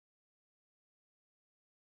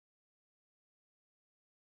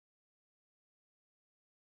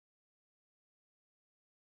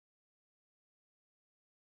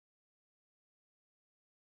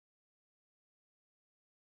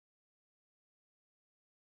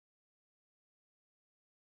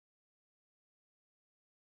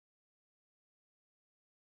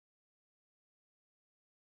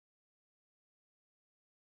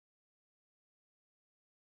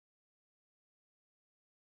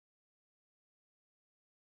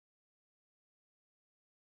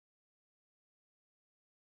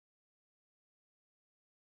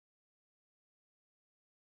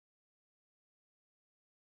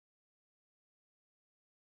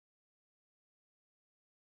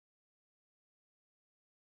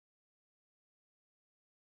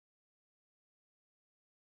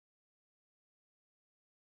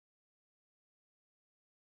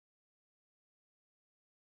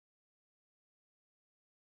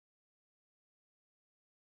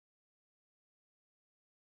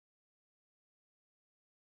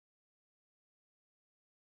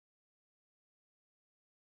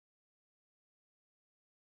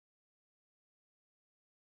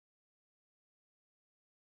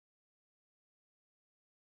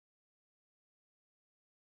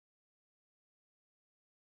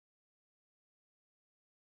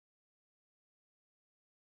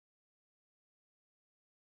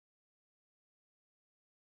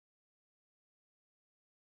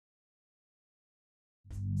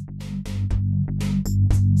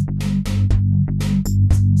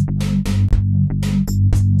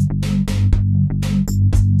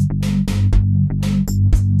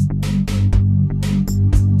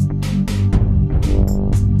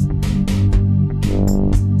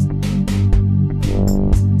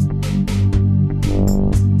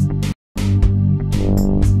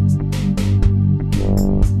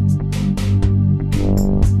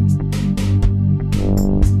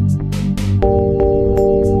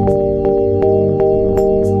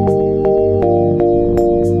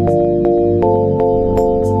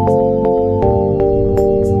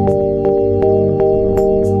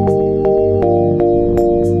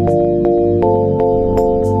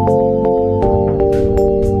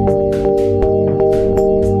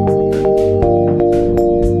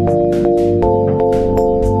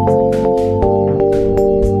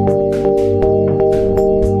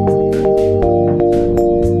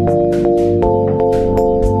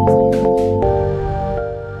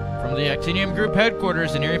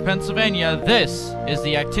Pennsylvania, this is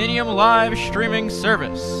the Actinium live streaming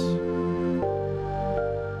service.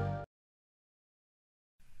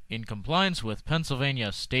 In compliance with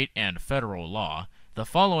Pennsylvania state and federal law, the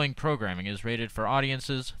following programming is rated for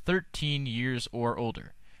audiences 13 years or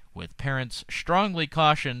older, with parents strongly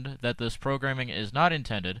cautioned that this programming is not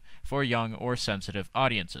intended for young or sensitive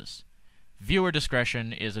audiences. Viewer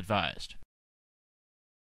discretion is advised.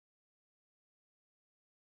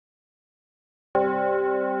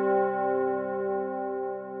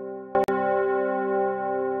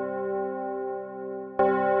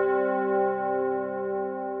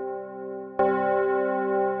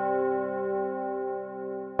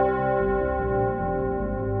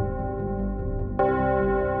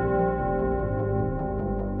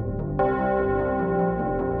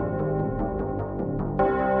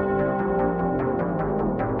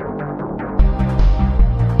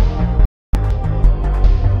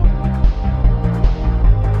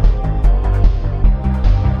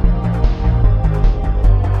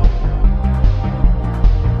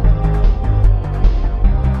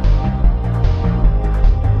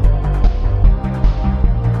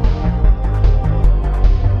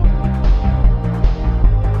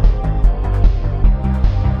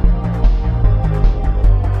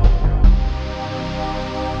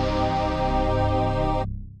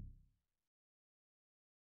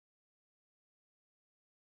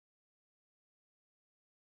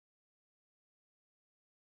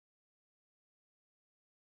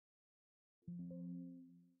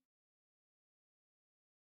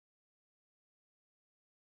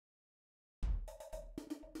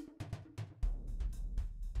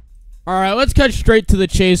 Alright, let's cut straight to the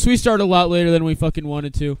chase. We started a lot later than we fucking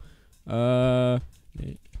wanted to. Alright,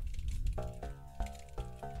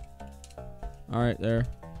 there.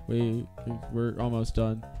 We're almost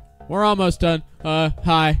done. We're almost done.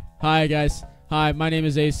 Hi. Hi, guys. Hi, my name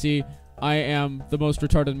is AC. I am the most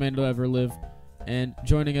retarded man to ever live. And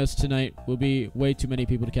joining us tonight will be way too many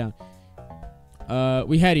people to count.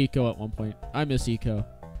 We had Eco at one point. I miss Eco.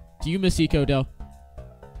 Do you miss Eco, Del?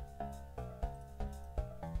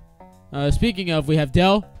 Speaking of, we have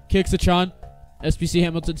Dell, Kixachan, SPC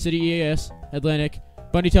Hamilton City EAS, Atlantic,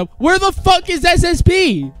 Bunny Tub. Where the fuck is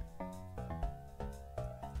SSP?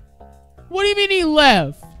 What do you mean he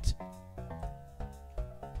left?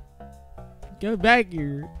 Go back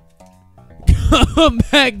here. Come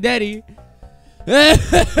back, Daddy.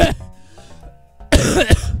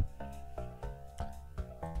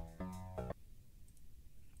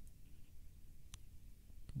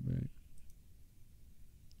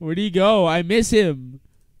 Where'd he go? I miss him.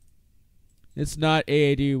 It's not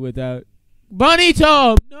AAD without Bunny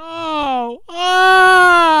Tub. No.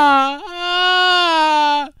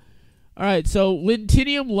 Alright, so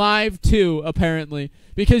Lintinium Live 2, apparently.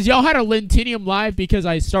 Because y'all had a Lintinium Live because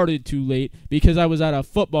I started too late. Because I was at a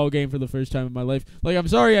football game for the first time in my life. Like, I'm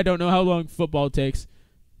sorry I don't know how long football takes.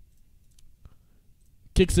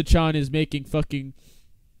 Kixachan is making fucking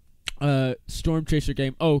Storm Chaser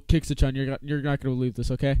game. Oh, Kixachan, you're not gonna believe this,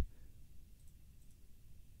 okay?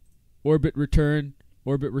 Orbit return.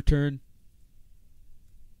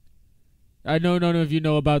 I know none of you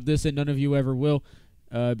know about this, and none of you ever will,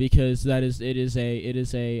 because it is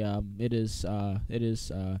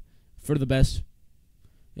for the best.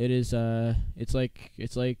 It's like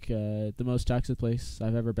the most toxic place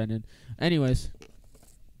I've ever been in. Anyways.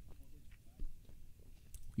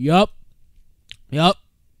 Yup.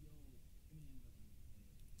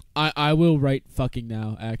 I will write fucking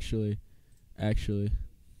now, actually. Alright,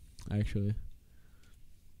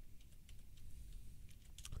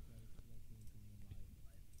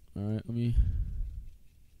 let me...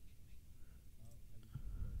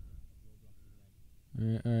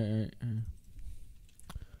 Alright.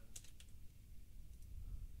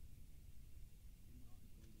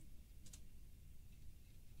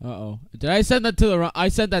 Uh-oh. Did I send that to the wrong... I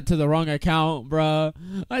sent that to the wrong account, bruh.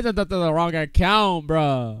 I sent that to the wrong account,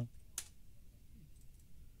 bruh.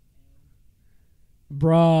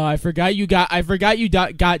 Bruh, I forgot you got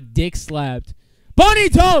dick slapped. Bunny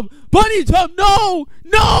Tub! No!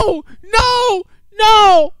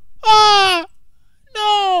 Ah!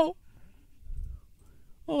 No!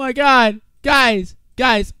 Oh my god. Guys,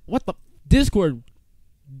 what the... Discord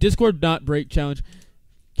not break challenge.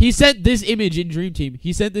 He sent this image in Dream Team.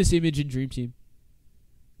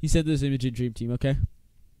 Okay?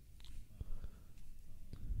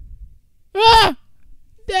 Ah!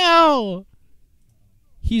 No!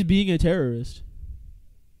 He's being a terrorist.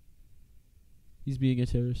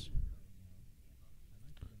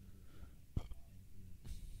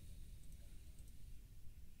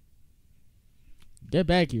 Get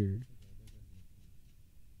back here.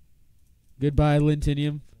 Goodbye,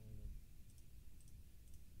 Lintinium.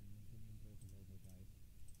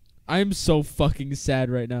 I'm so fucking sad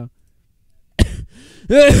right now.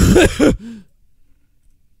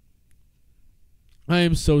 I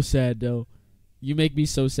am so sad, though. You make me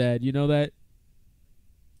so sad. You know that?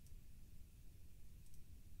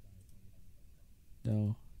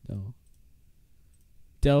 No, no.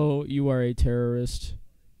 Del, you are a terrorist.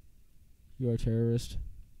 You are a terrorist.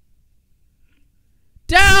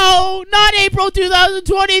 Del! Not April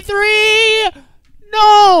 2023!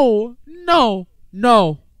 No! No!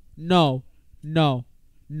 No! No! No!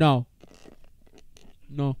 No!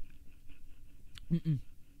 No. Mm-mm.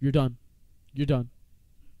 You're done. You're done.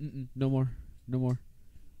 Mm-mm. No more. No more.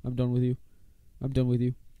 I'm done with you. I'm done with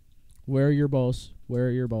you. Where are your balls? Where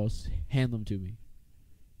are your balls? Hand them to me.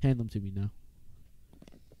 Hand them to me now.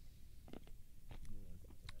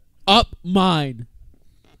 Up mine.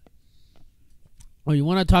 Oh, you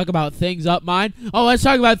want to talk about things up mine? Oh, let's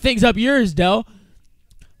talk about things up yours, Del.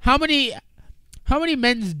 How many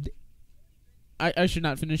men's... I should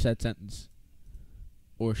not finish that sentence.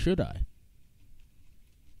 Or should I?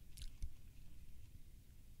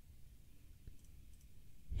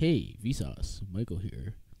 Hey, Vsauce. Michael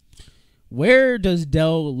here. Where does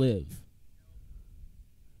Del live?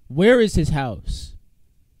 Where is his house?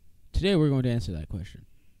 Today we're going to answer that question.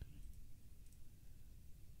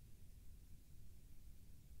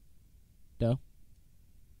 Del?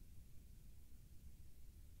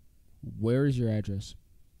 Where is your address?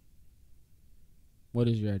 What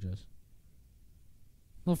is your address?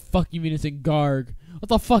 What the fuck you mean it's in Garg? What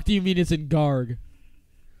the fuck do you mean it's in Garg?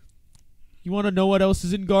 You want to know what else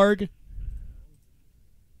is in Garg?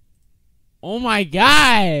 Oh my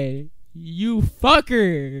god! You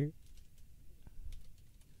fucker!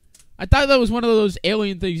 I thought that was one of those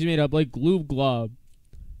alien things you made up, like Gloob Glob.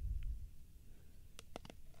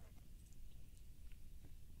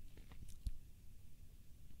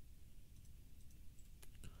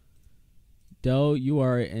 Del, you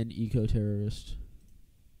are an eco-terrorist.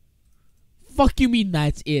 Fuck you mean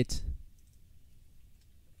that's it?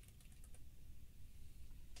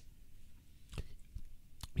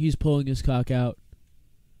 He's pulling his cock out.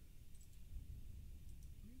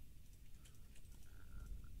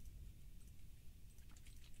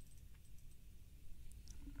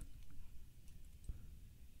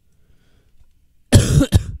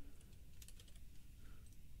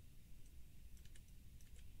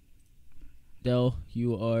 Del,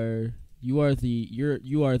 you are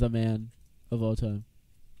the man of all time.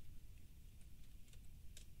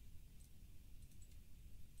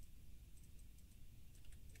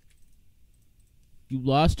 You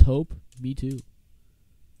lost hope? Me too.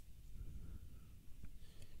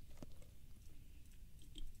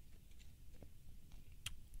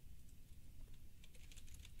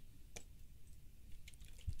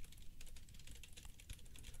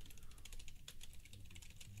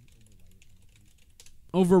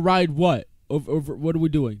 Override what? Over what are we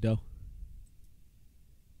doing, Del?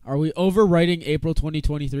 Are we overwriting April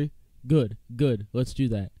 2023? Good, good. Let's do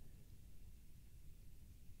that.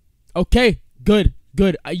 Okay, good,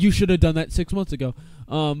 good. You should have done that 6 months ago.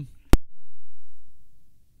 All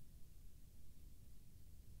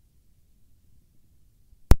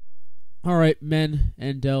right, men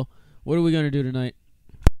and Del, what are we gonna do tonight?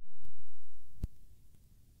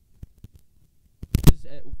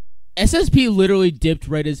 SSP literally dipped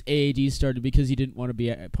right as AAD started because he didn't want to be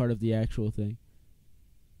a part of the actual thing.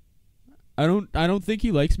 I don't think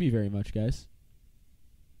he likes me very much, guys.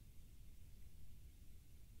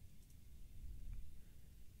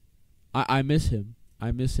 I miss him.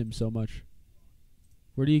 I miss him so much.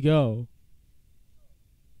 Where do you go?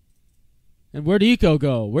 And where'd Eco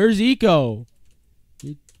go? Where's Eco?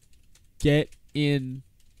 Get in.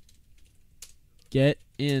 Get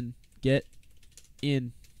in. Get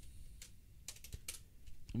in.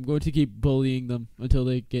 I'm going to keep bullying them until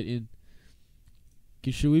they get in.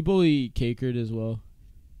 Should we bully Cakert as well?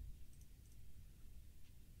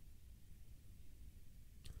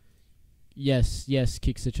 Yes, yes,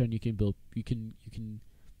 Kicksitchon, you can build. You can.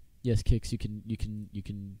 Yes, Kicks, you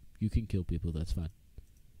can kill people. That's fine.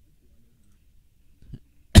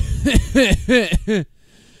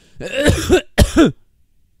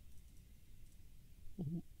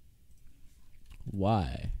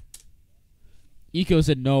 Why? Eco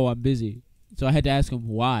said no, I'm busy. So I had to ask him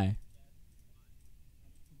why.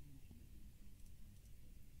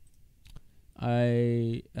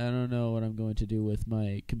 I don't know what I'm going to do with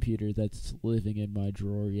my computer that's living in my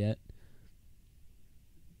drawer yet.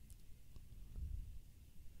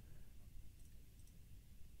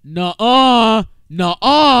 Nuh-uh!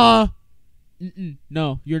 Nuh-uh!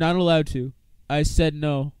 No, you're not allowed to. I said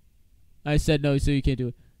no. I said no, so you can't do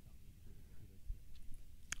it.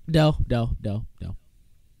 No.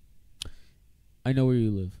 I know where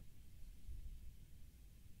you live.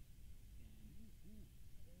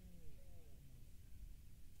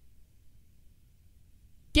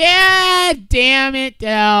 God damn it,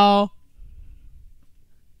 Del.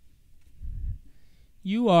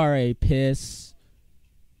 You are a piss.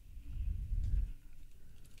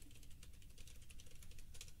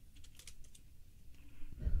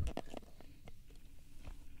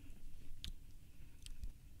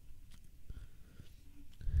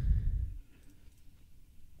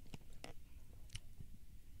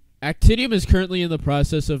 Actinium is currently in the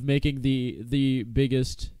process of making the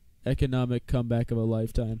biggest economic comeback of a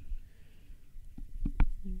lifetime.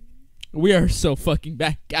 We are so fucking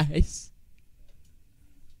back, guys.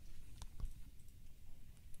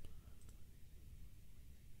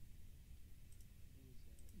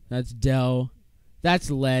 That's Del.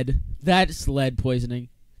 That's lead. That's lead poisoning.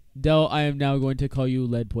 Del, I am now going to call you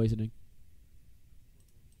lead poisoning.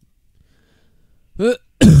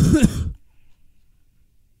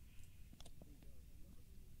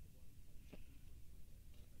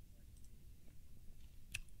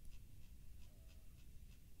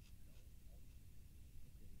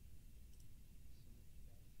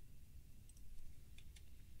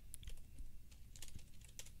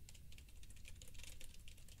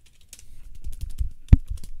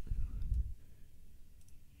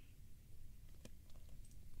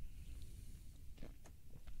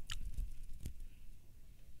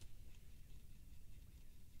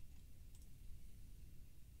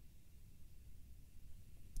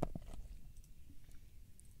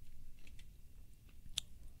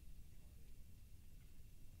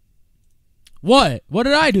 What? What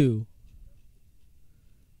did I do?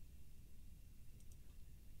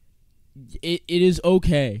 It is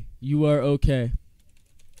okay. You are okay.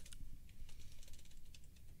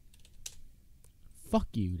 Fuck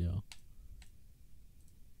you, though.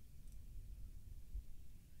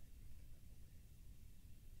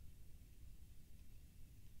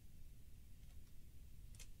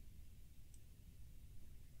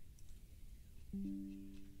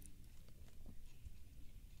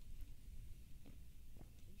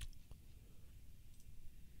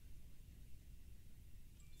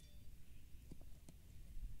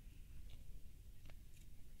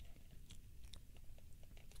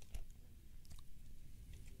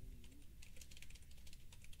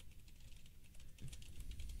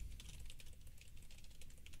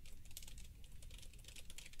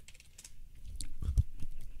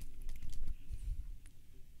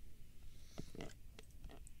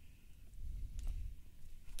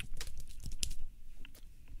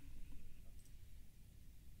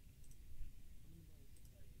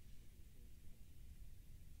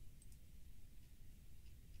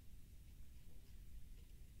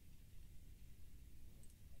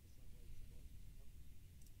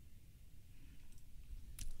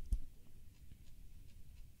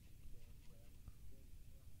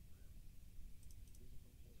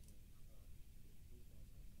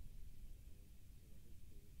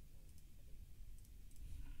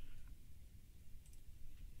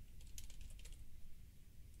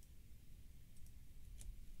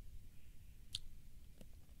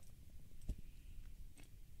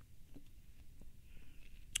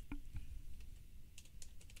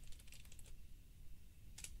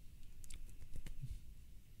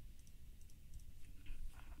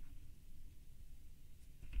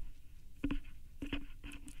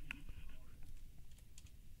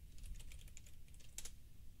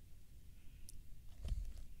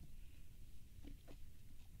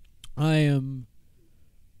 I am.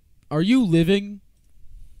 Are you living?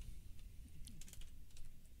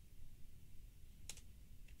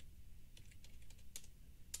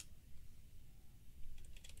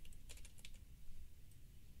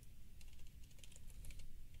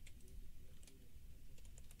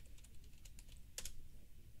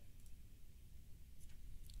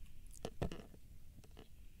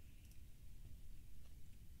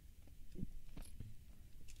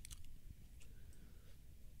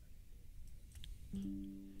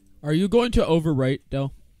 Are you going to overwrite,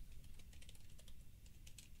 Del?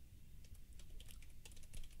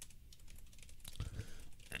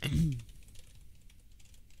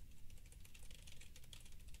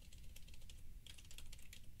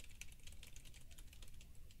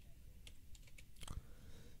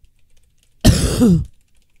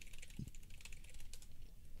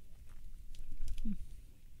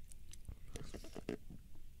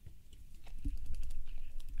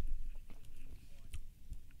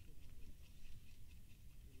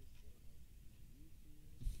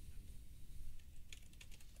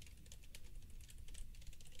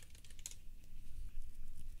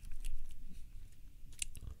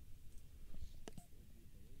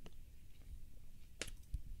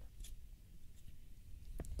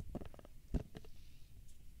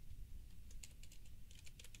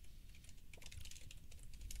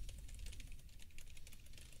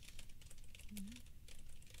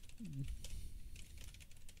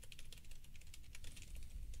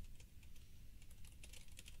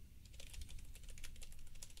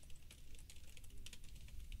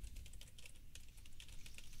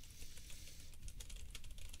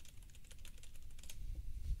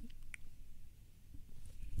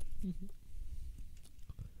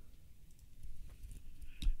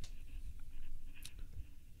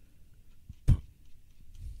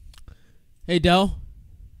 Hey, Del.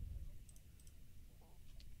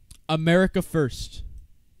 America first.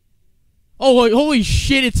 Oh, holy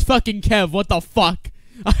shit, it's fucking Kev. What the fuck?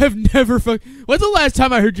 I have never When's the last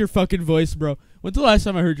time I heard your fucking voice, bro? When's the last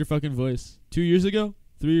time I heard your fucking voice? 2 years ago?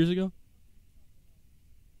 3 years ago?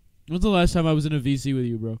 When's the last time I was in a VC with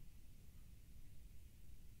you, bro?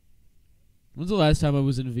 When's the last time I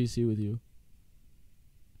was in a VC with you?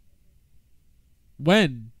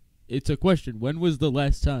 When? It's a question. When was the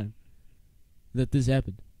last time that this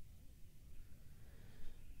happened?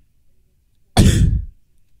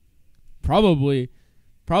 Probably,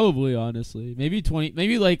 honestly.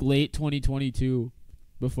 Maybe like late 2022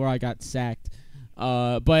 before I got sacked.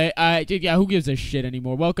 But yeah, who gives a shit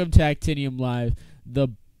anymore? Welcome to Actinium Live, the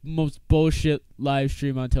most bullshit live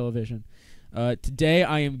stream on television. Today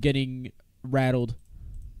I am getting rattled.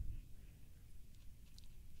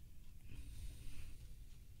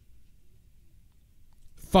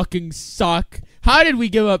 Fucking suck. How did we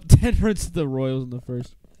give up 10 runs to the Royals in the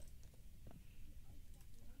first?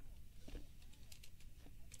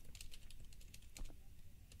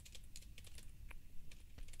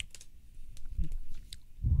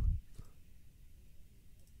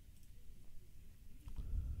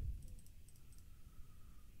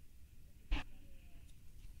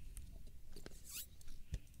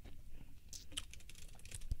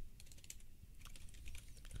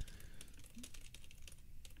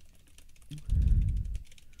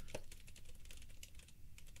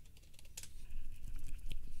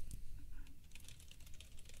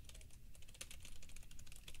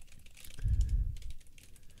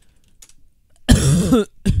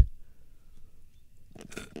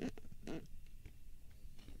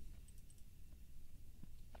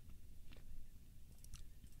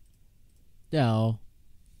 No.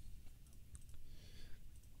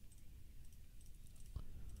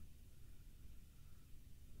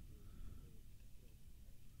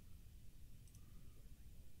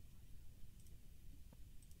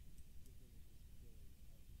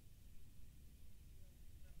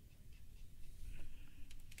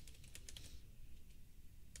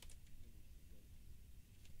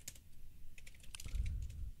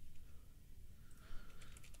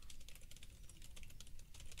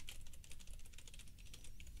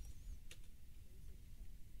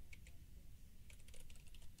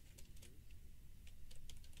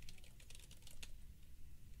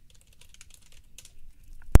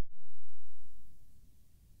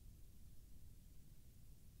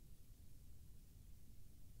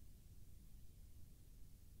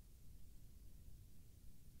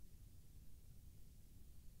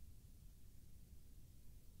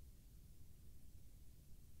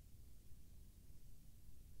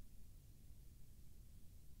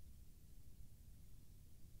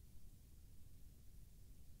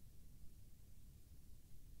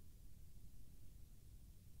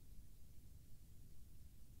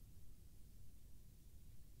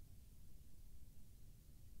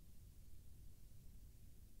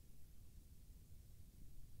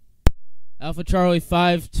 Alpha Charlie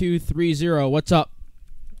 5230. What's up?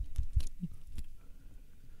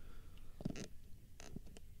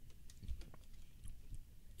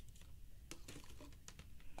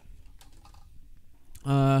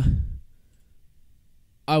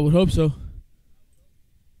 I would hope so.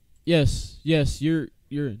 Yes, you're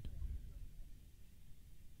in.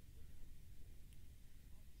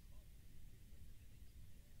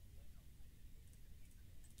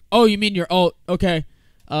 Oh, you mean your alt? Okay.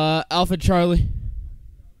 Alpha Charlie.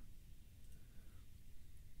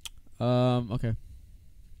 Okay.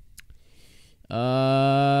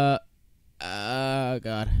 God.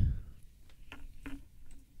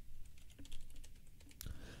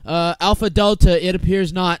 Alpha Delta, it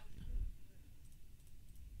appears not.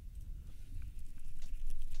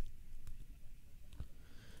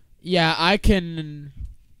 Yeah, I can.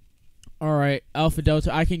 Alright, Alpha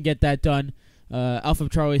Delta, I can get that done. Alpha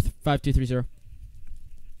Charlie 5230.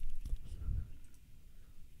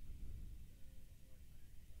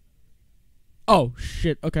 Oh,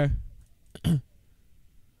 shit, okay.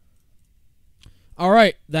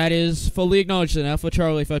 Alright, that is fully acknowledged then. Alpha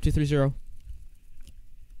Charlie 5230.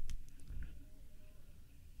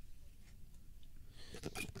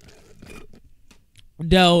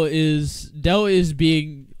 Dell is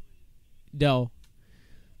being Dell.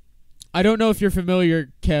 I don't know if you're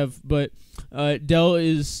familiar, Kev, but Dell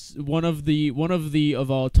is one of the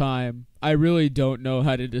of all time. I really don't know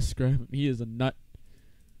how to describe him. He is a nut.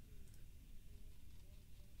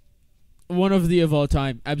 One of the of all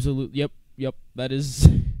time. Absolutely. Yep. That is.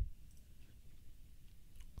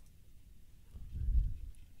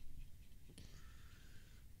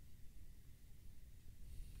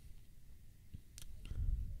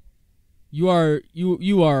 You are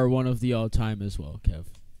one of the all time as well, Kev.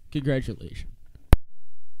 Congratulations.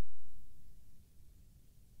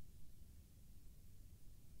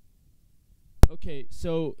 Okay,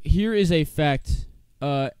 so here is a fact.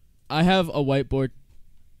 I have a whiteboard.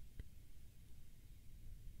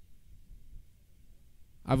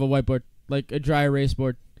 I have a whiteboard, like a dry erase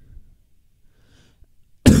board.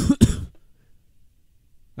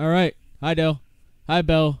 All right. Hi, Dell. Hi,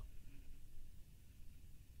 Bell.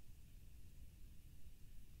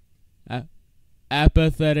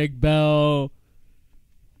 Apathetic Bell.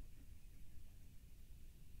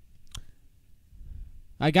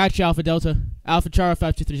 I got you, Alpha Delta. Alpha Charlie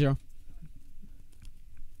 5230.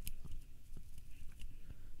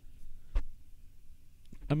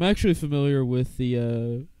 I'm actually familiar with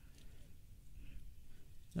the,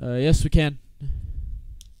 yes, we can.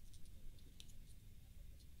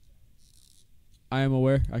 I am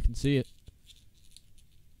aware. I can see it.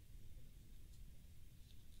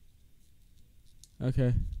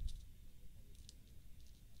 Okay.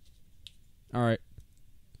 Alright.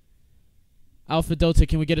 Alpha Delta,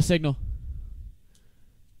 can we get a signal?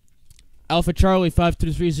 Alpha Charlie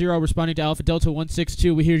 5230 responding to Alpha Delta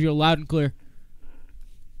 162. We hear you loud and clear.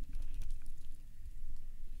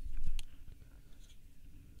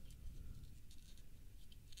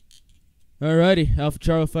 Alrighty, Alpha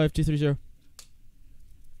Charlie 5230.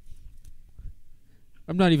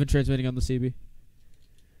 I'm not even transmitting on the CB.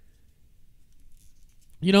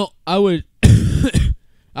 You know, I would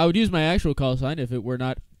I would use my actual call sign if it were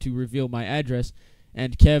not to reveal my address.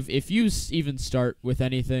 And Kev, if you even start with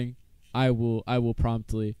anything, I will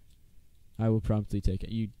promptly take it.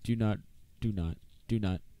 You do not.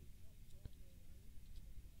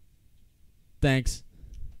 Thanks.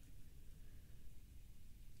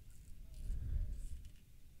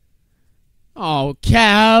 Oh,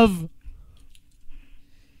 Kev.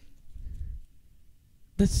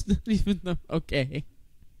 That's not even the okay.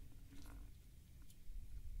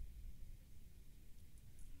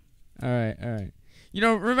 All right. You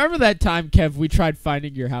know, remember that time, Kev, we tried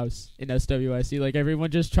finding your house in SWIC? Like, everyone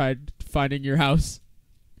just tried finding your house.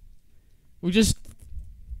 We just...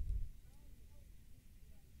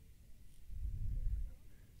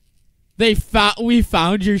 We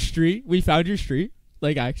found your street? We found your street?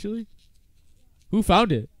 Like, actually? Who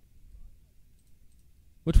found it?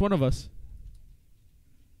 Which one of us?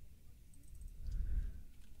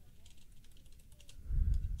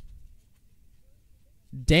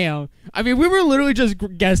 Damn. I mean, we were literally just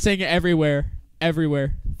guessing everywhere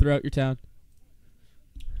throughout your town.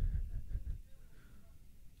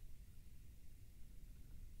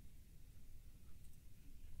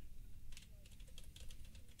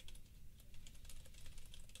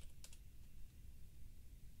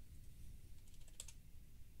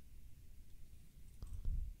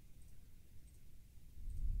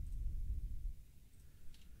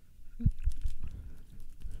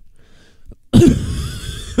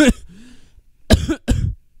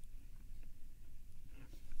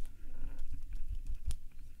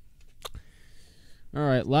 All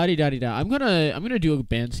right, la-di-da-di-da. I'm gonna do a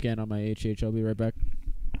band scan on my HH. I'll be right back.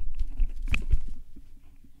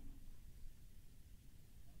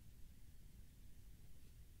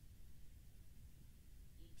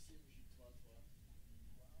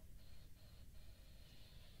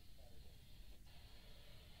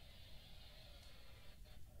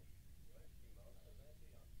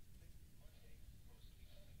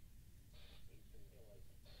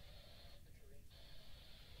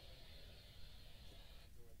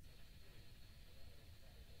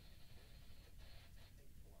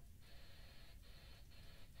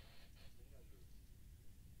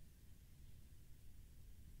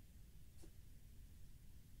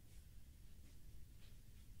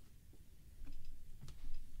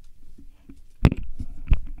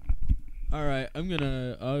 All right,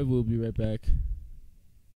 I will be right back.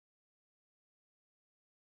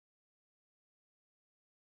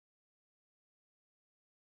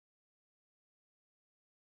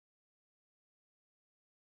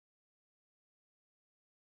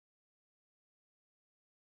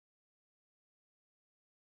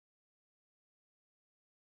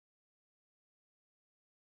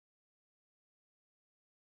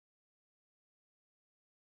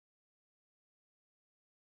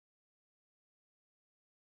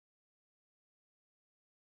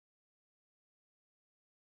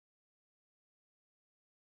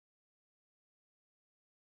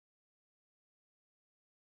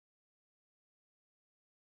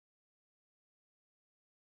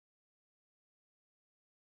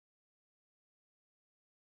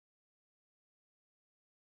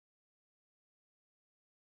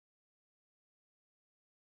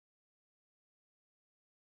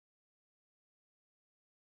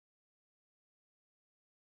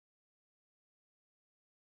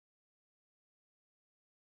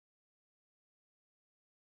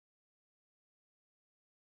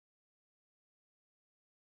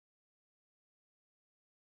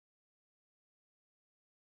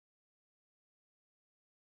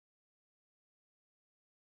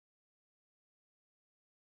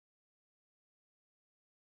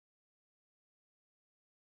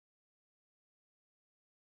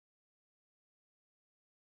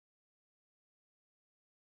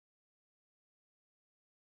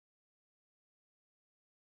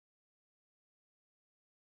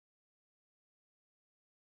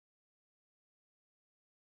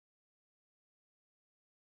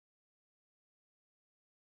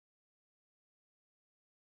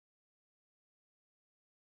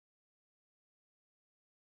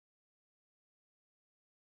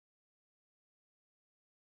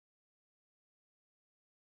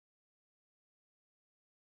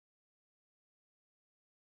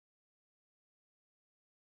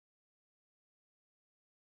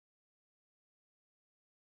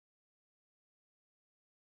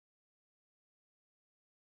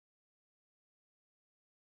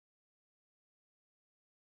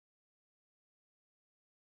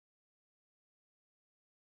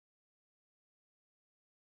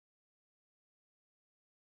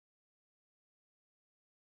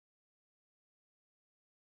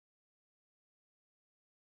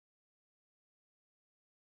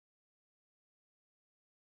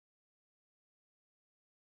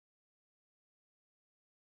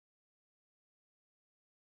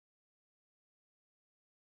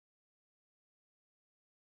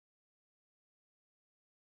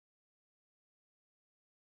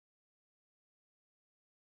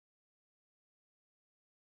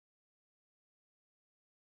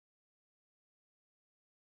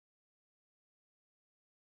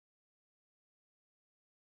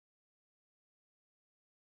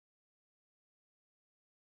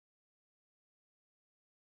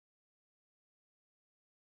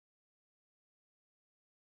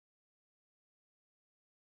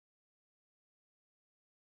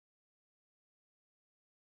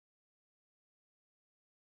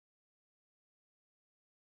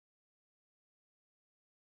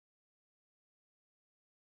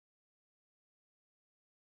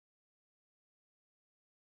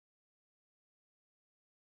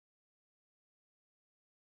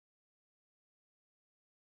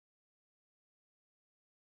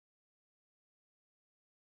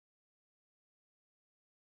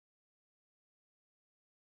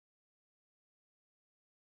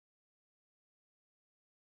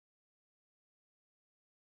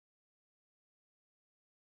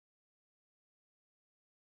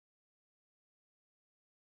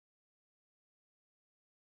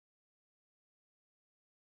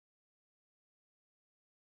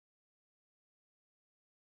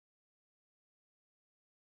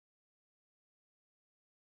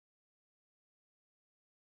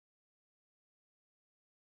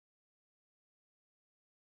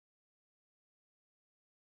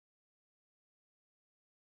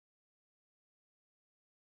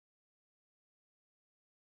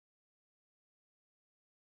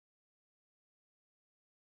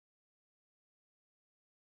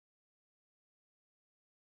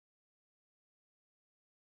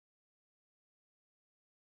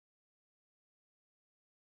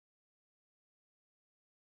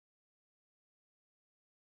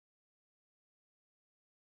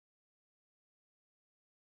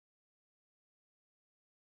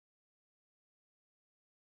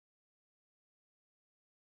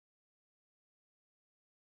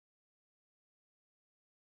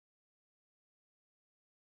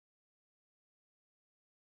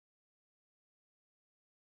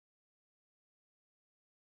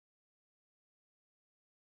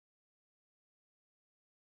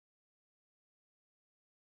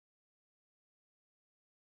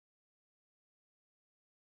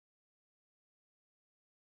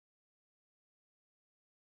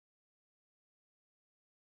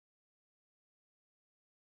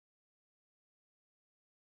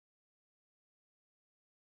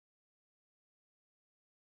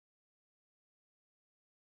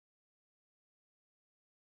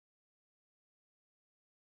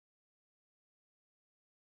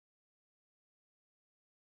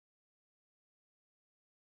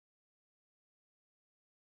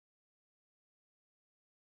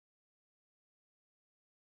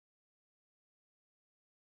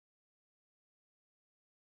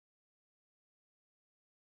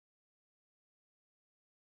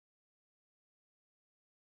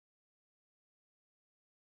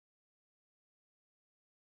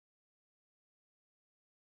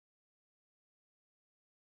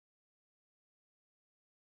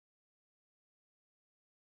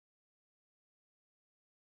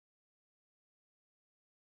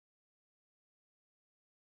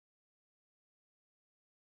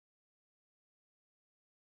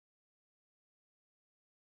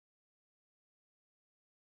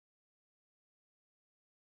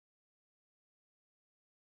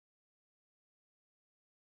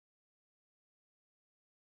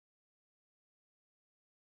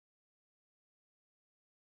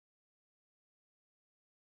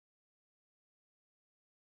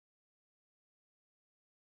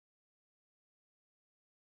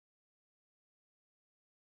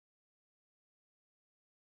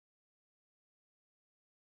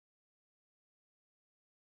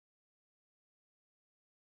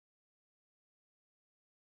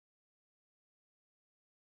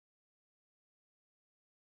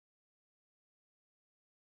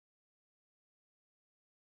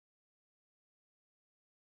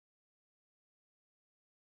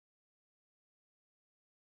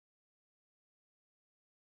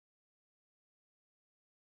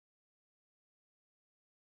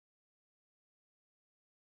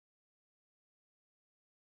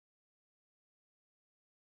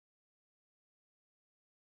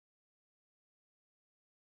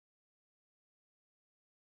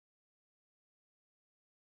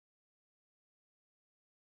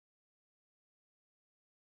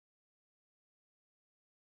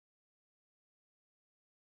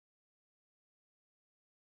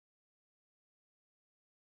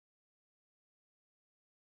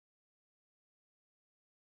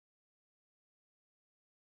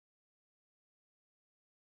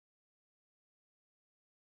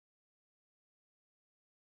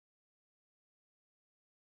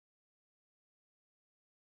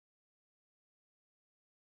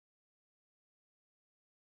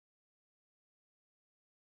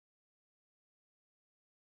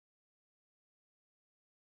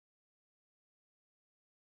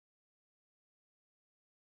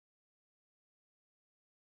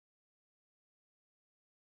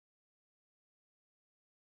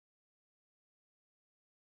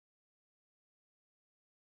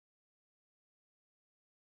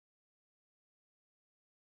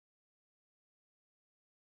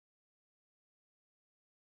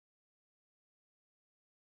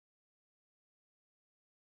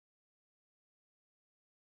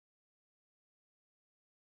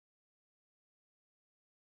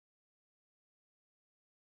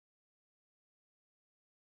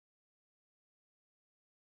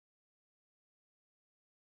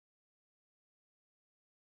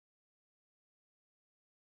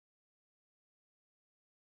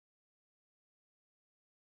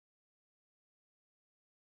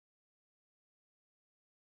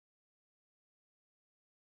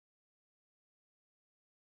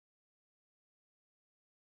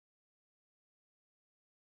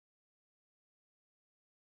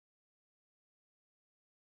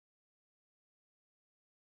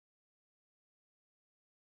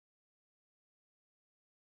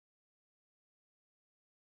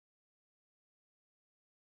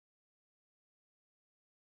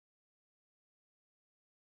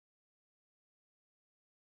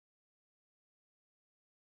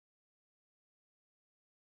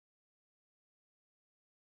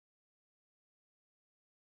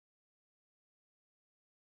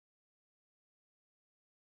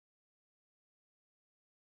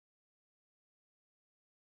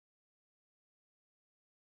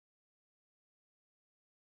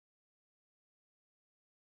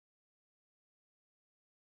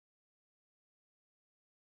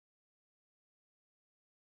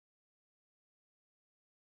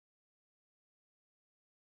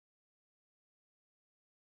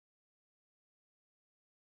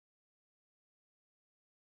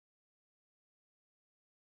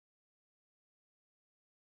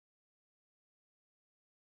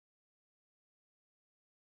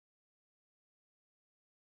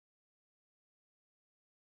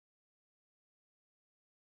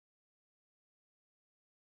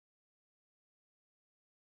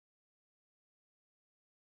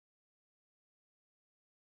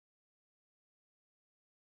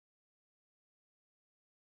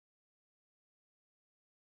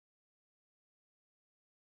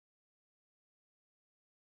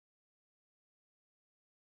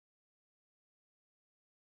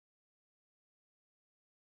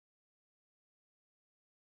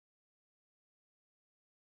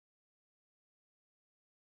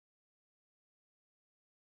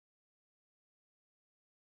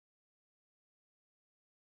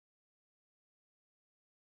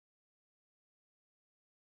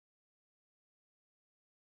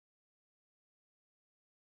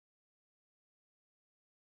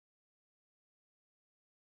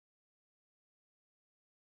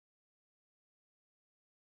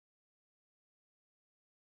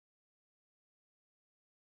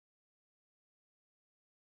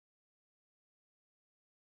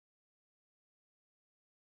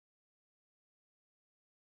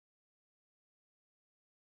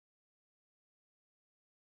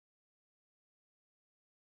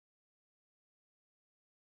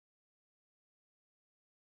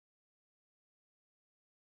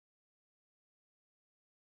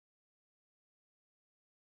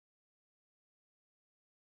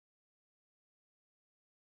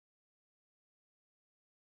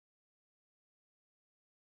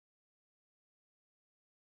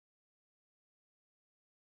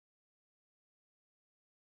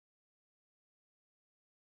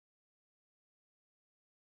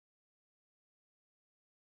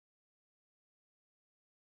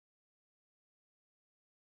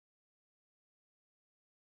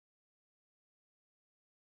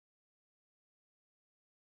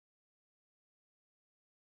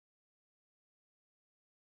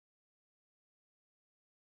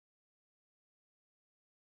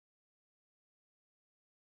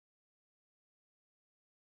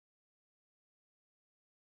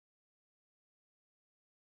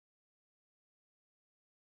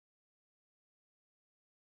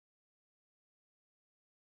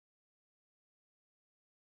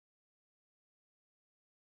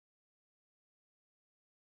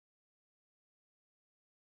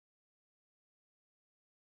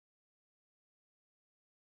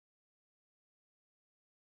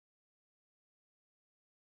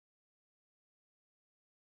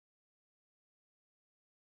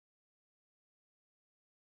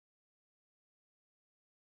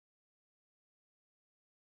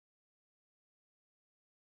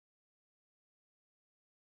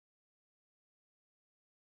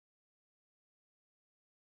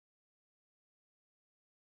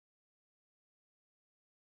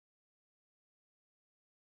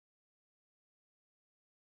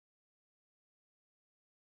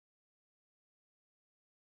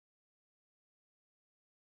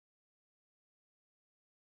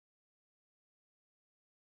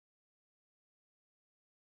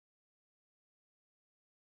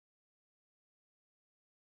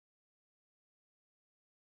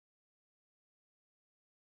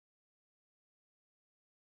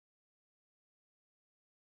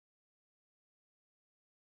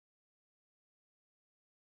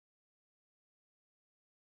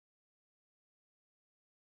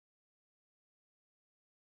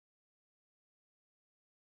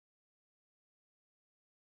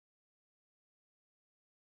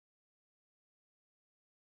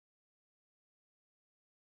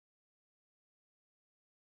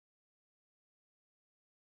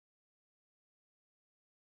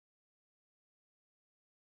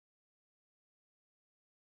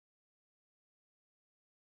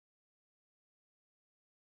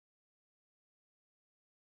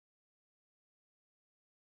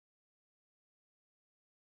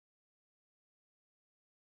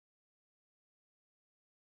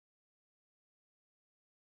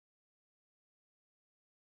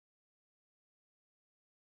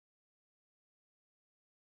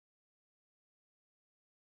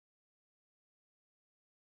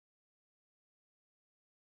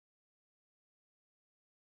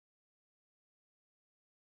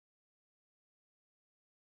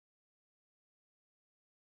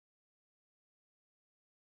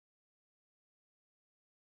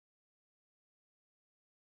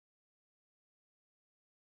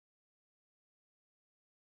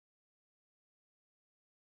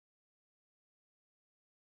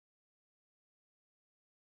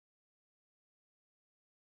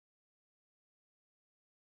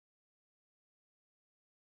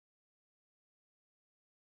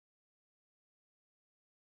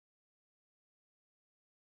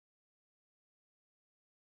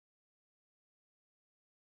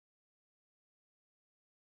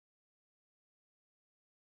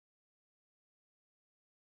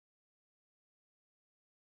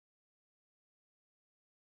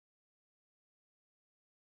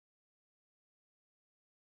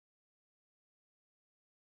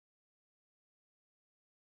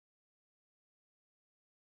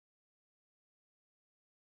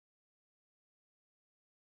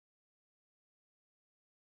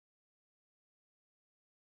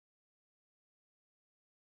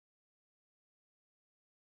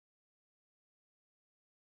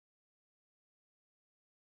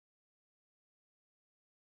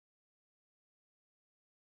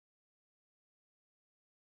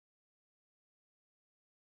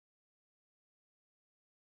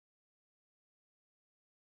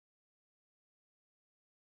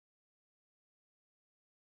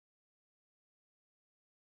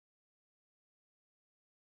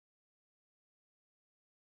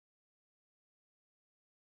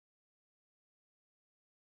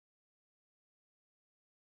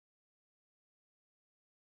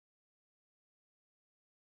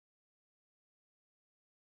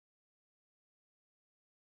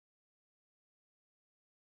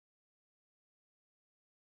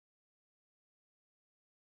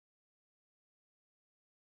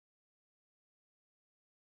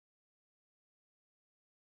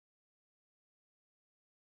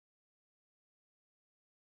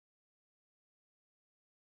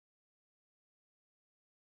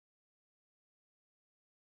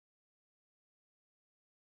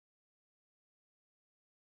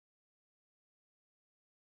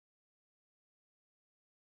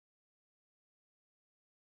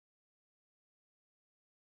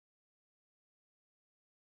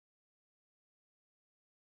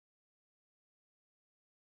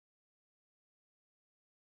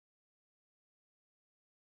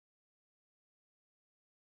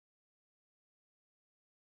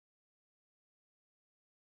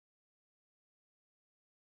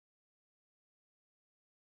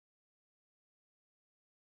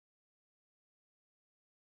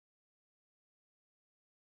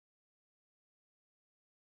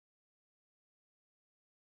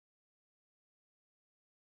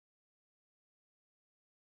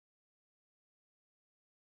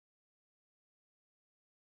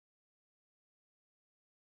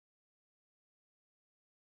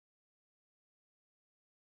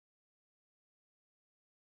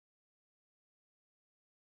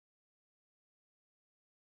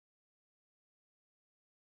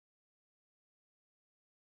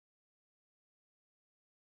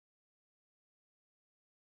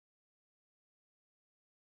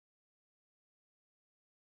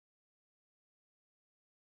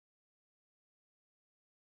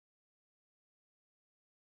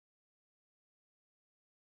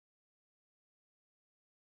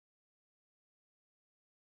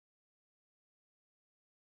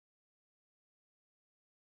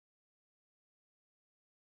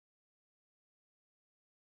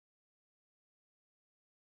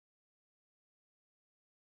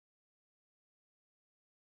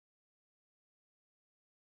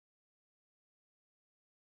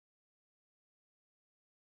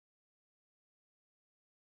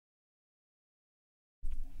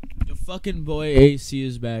 fucking boy AC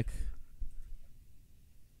is back.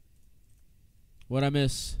 What'd I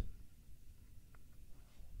miss?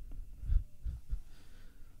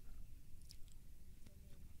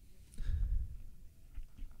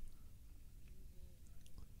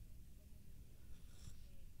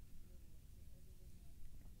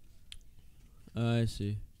 I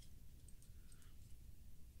see.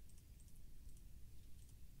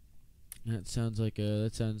 That sounds like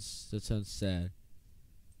that sounds sad.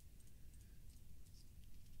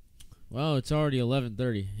 Well, it's already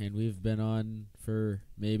 11:30 and we've been on for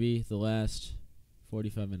maybe the last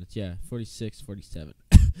 45 minutes. Yeah, 46, 47.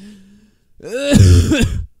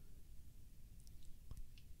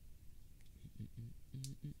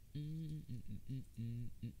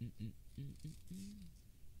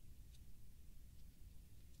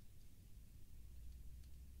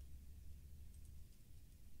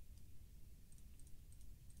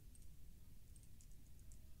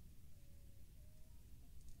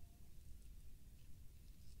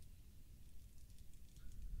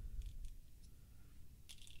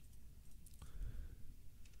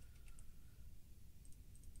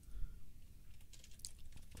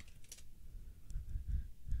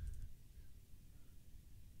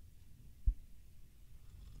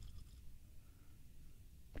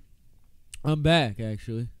 I'm back,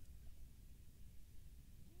 actually.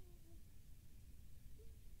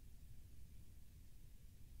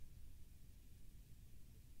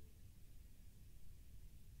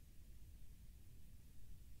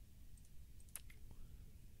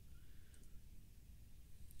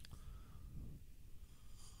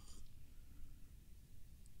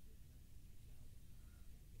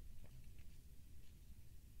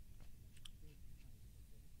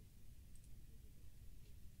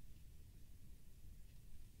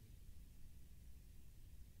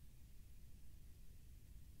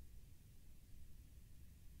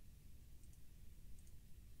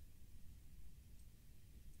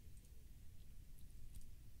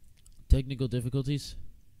 Technical difficulties?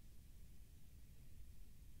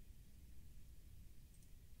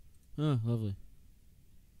 Oh, lovely.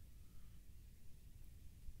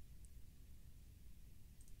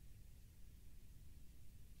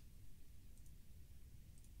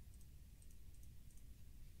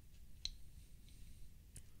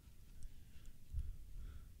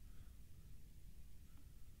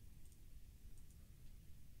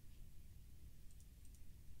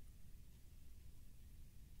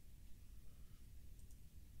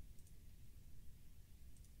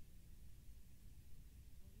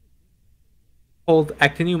 Called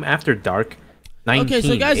Actinium After Dark. 19 Okay,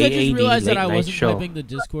 so guys, I just AAD realized that I late-night wasn't show. typing the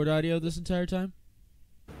Discord audio this entire time.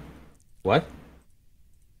 What?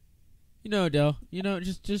 You know, Del. You know,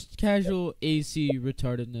 just casual AC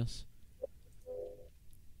retardedness.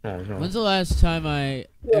 Oh, no. When's the last time I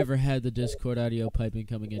ever had the Discord audio piping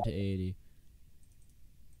coming into AAD?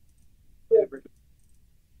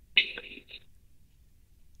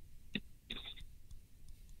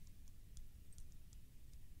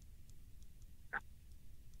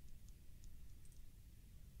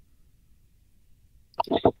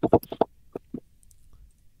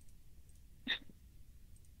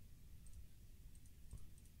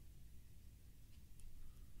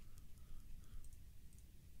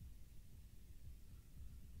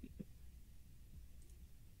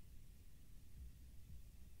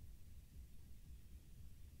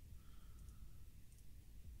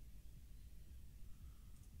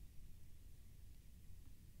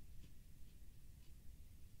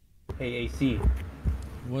 AAC.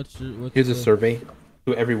 What's Here's a the- survey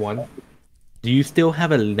to everyone. Do you still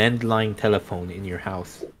have a landline telephone in your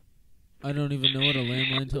house? I don't even know what a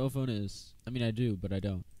landline telephone is. I mean, I do, but I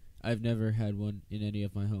don't. I've never had one in any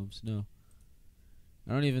of my homes. No.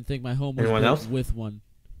 I don't even think my home was Anyone built else? with one.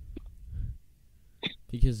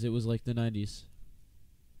 Because it was like the 90s.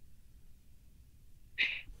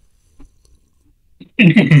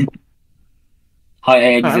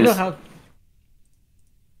 Hi, I don't know Exis. how.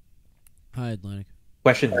 Hi, Atlantic.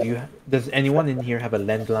 Question: does anyone in here have a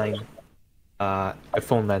landline? A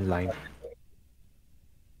phone landline?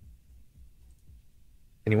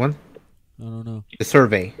 Anyone? I don't know. The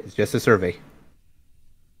survey. It's just a survey.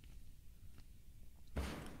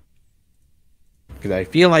 Because I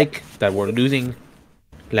feel like that we're losing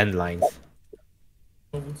landlines.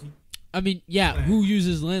 I mean, yeah, who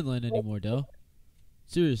uses landline anymore, Del?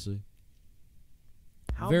 Seriously.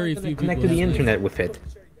 Very few people Connect to the have internet with it.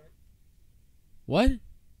 What?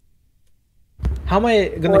 How am I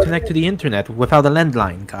gonna connect to the internet without a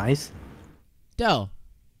landline, guys? Del.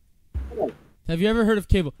 Have you ever heard of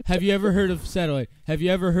cable? Have you ever heard of satellite? Have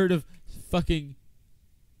you ever heard of fucking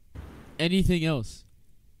anything else?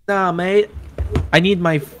 Nah, mate. I need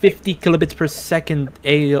my 50 kilobits per second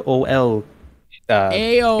AOL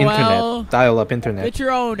AOL? internet, dial-up internet. Get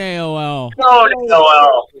your own AOL.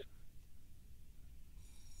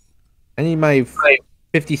 I need my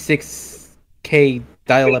 56K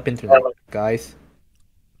dial-up internet, guys.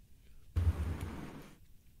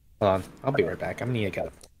 Hold on, I'll be right back. I'm gonna get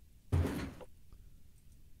a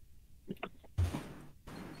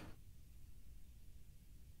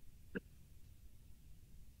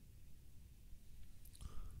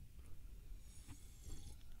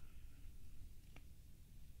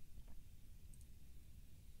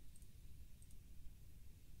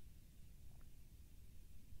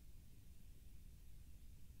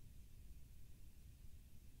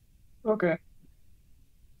Okay.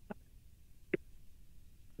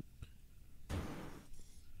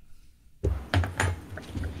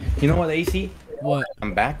 You know what, AC? What?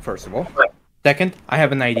 I'm back, first of all. Second, I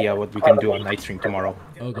have an idea what we can do on night stream tomorrow.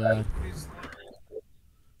 Oh god.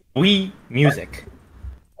 Wii music.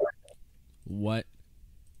 What?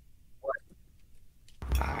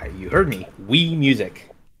 You heard me. Wii music.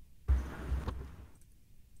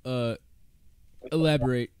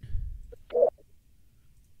 Elaborate.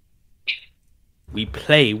 We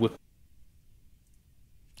play with.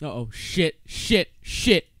 Uh-oh. Shit.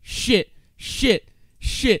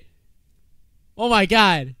 Oh my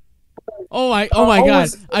god. Oh my god.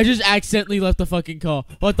 I just accidentally left the fucking call.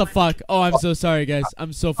 What the fuck? Oh, I'm so sorry, guys.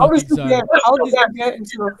 I'm so How fucking did sorry. you get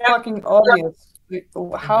into the fucking audience? Wait,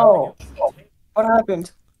 how? What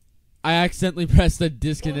happened? I accidentally pressed the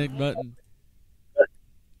disconnect button.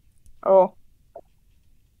 Oh.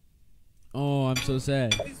 Oh, I'm so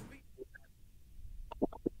sad.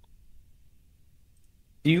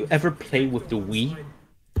 Do you ever play with the Wii?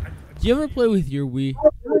 Do you ever play with your Wii?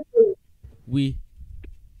 Wii.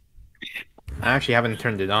 I actually haven't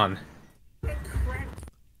turned it on.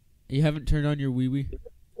 You haven't turned on your Wii?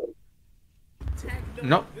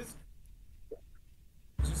 No.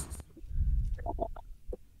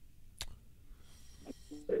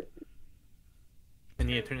 I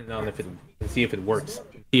need to turn it on and see if it works.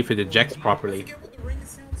 See if it ejects properly.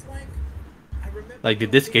 Like the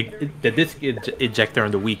disc ejector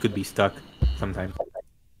on the Wii could be stuck sometimes.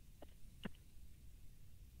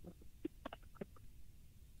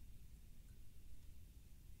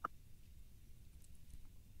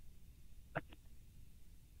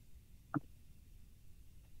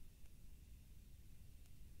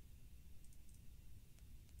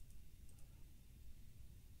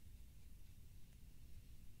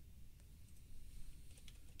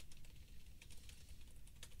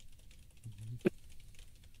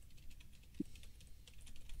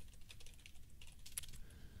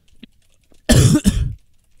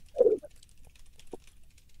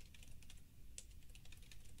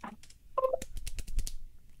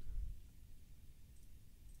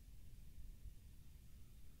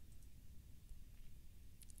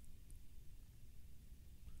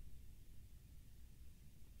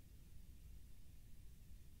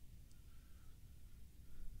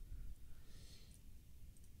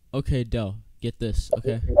 Okay, Del, get this,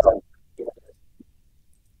 okay?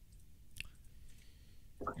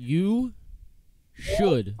 You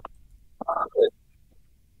should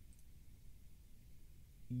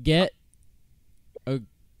get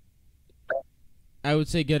I would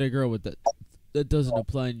say get a girl with that. That doesn't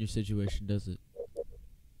apply in your situation, does it?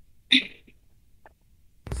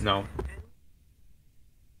 No.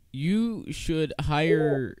 You should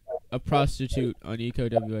hire a prostitute on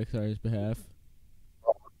EcoWXR's behalf.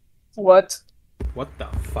 What? What the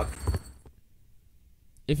fuck?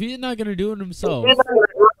 If he's not gonna do it himself,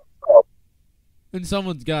 then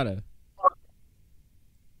someone's gotta.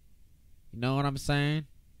 You know what I'm saying?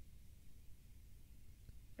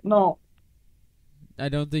 No. I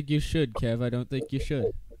don't think you should, Kev. I don't think you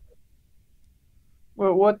should.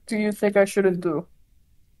 Well, what do you think I shouldn't do?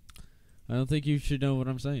 I don't think you should know what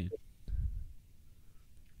I'm saying.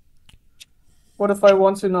 What if I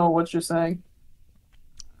want to know what you're saying?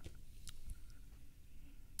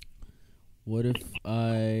 What if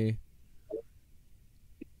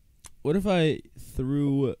I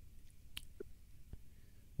threw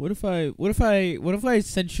what if I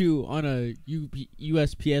sent you on a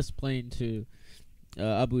USPS plane to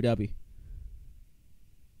Abu Dhabi?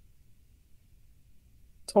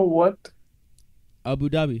 To what? Abu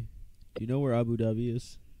Dhabi. Do you know where Abu Dhabi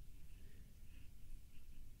is?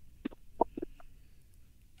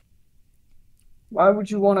 Why would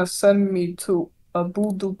you want to send me to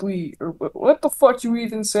Abu Dhabi? Or what the fuck you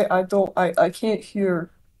even say? I can't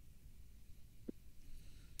hear.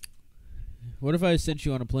 What if I sent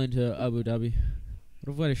you on a plane to Abu Dhabi?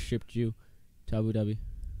 What if I shipped you to Abu Dhabi?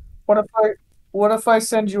 What if I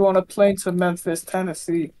send you on a plane to Memphis,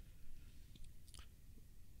 Tennessee?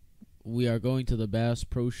 We are going to the Bass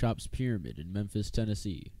Pro Shops Pyramid in Memphis,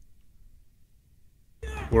 Tennessee.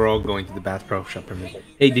 We're all going to the Bass Pro Shop.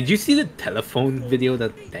 Hey, did you see the telephone video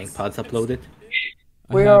that DankPods uploaded?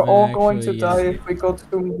 We are all going to die if we go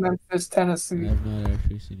to Memphis, I Tennessee. have not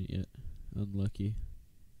actually seen it yet. Unlucky.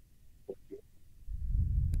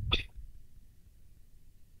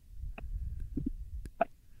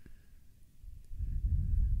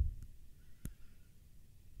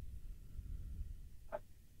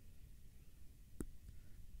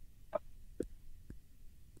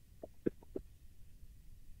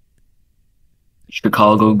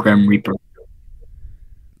 Chicago Grim Reaper.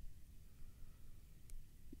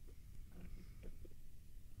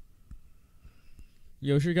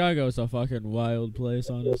 Yo, Chicago's a fucking wild place,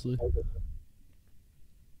 honestly.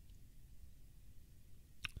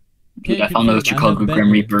 Dude, Can't I found the confirm, Chicago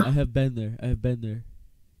Grim Reaper. I have been there. I have been there.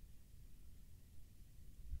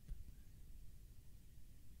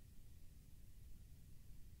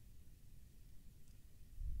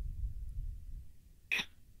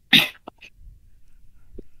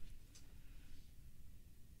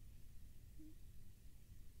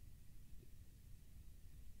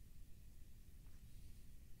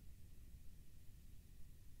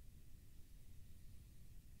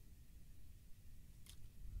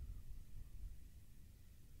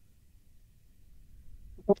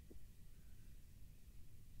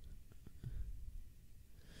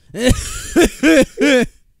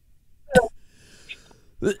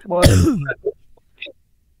 What?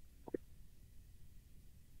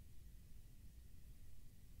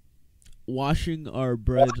 Washing our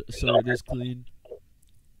bread so it is clean.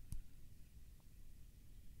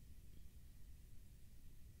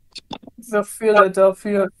 The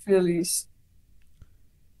Philadelphia Phillies.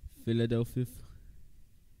 Philadelphia.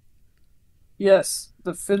 Yes,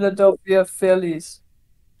 the Philadelphia Phillies.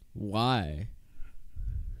 Why?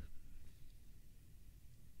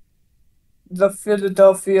 The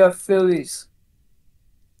Philadelphia Phillies.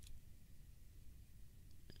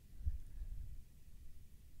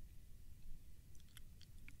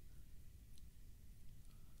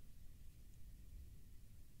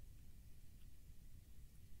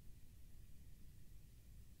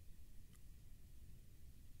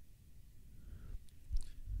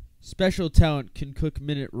 Special talent can cook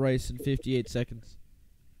minute rice in 58 seconds.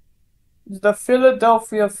 The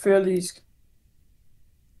Philadelphia Phillies.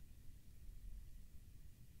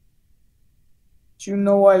 Do you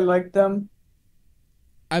know I like them?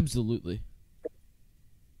 Absolutely.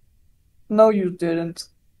 No, you didn't.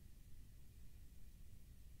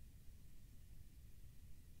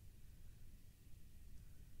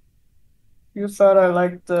 You thought I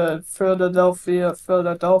liked the Philadelphias.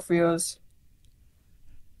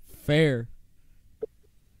 Fair.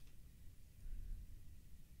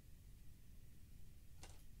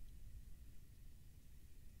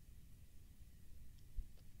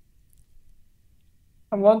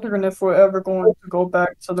 I'm wondering if we're ever going to go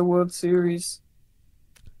back to the World Series.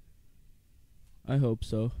 I hope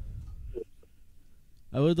so.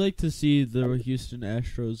 I would like to see the Houston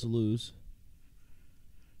Astros lose.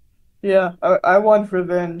 Yeah, I want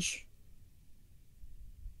revenge.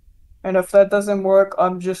 And if that doesn't work,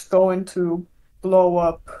 I'm just going to blow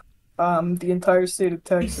up the entire state of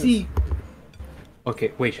Texas. AC.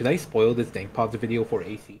 Okay, wait, should I spoil this DankPods video for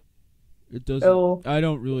AC? It doesn't. I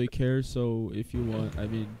don't really care. So if you want, I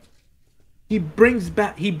mean, He brings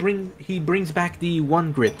back the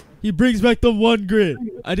one grit. he brings back the one grid.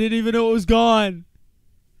 I didn't even know it was gone.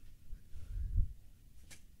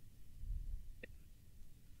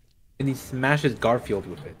 And he smashes Garfield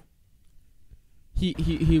with it.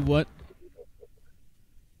 He what?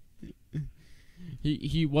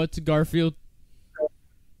 He what's Garfield?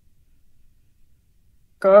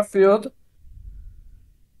 Garfield.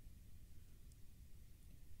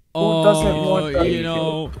 Who doesn't Oh, want that? you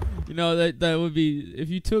know that would be if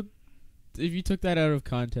you took that out of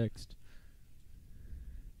context.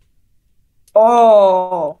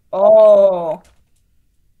 Oh.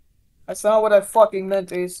 That's not what I fucking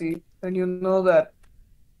meant, AC. And you know that.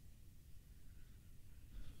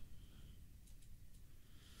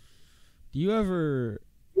 Do you ever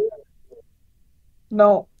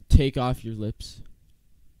No. take off your lips?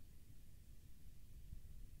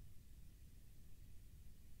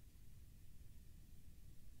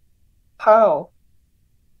 How?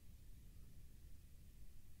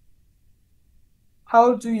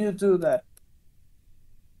 How do you do that?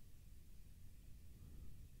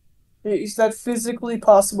 Is that physically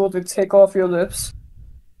possible to take off your lips?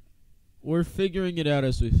 We're figuring it out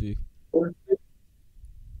as we speak.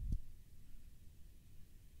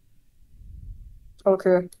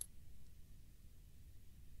 Okay.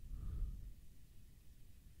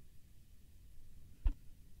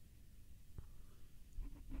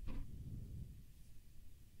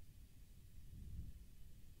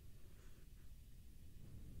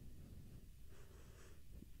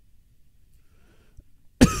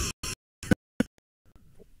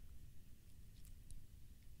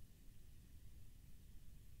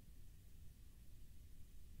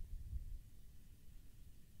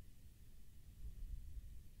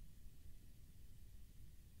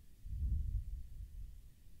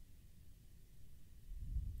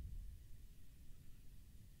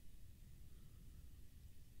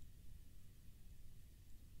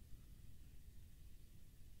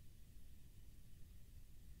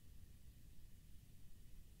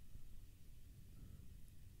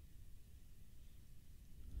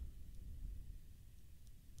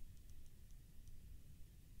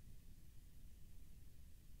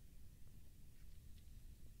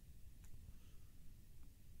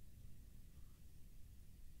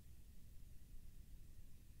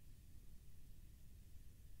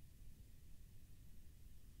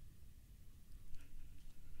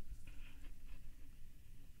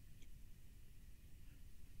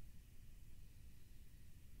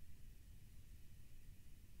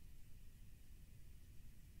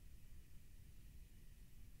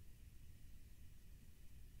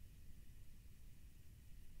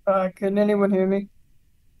 Can anyone hear me?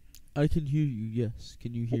 I can hear you, yes.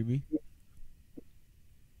 Can you hear me?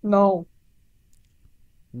 No.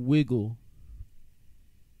 Wiggle.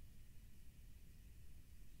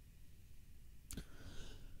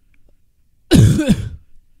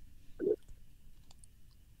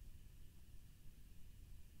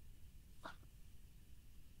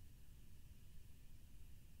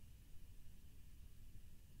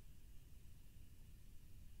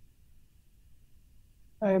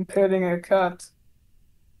 I am petting a cat.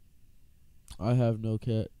 I have no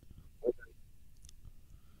cat.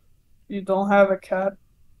 You don't have a cat?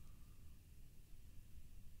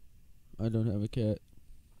 I don't have a cat.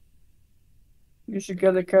 You should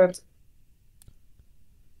get a cat.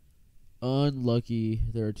 Unlucky.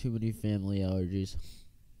 There are too many family allergies.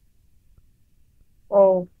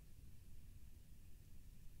 Oh.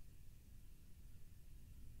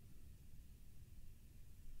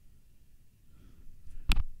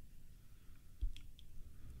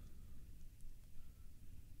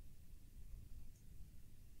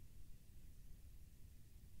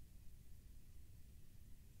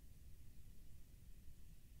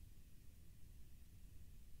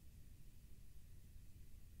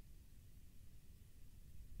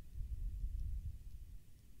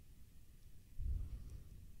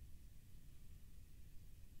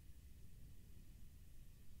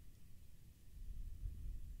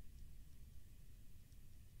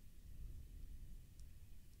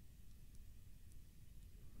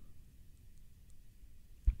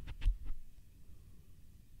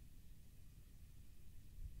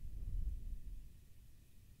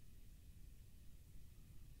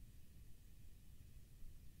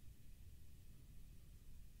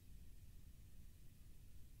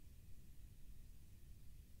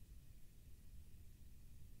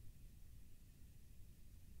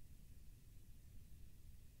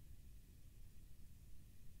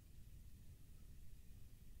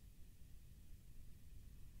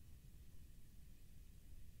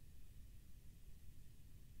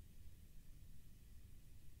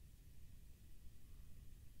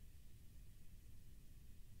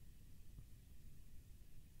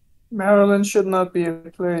 Maryland should not be a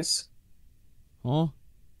place. Huh?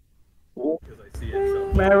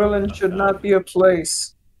 Maryland should not be a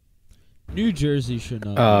place. New Jersey should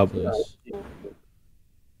not be a place.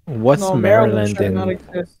 What's No, Maryland Maryland should not and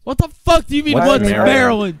exist. What the fuck do you mean, What's what's Maryland?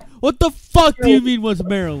 Maryland? What the fuck do you mean, what's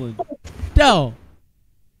Maryland? Del.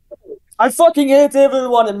 I fucking hate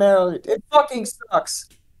everyone in Maryland. It fucking sucks.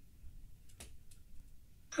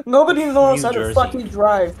 Nobody knows New how to Jersey. fucking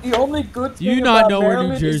drive. The only good Do you thing not about know where New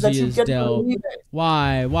Maryland is that Jersey you is, get to Del? leave it.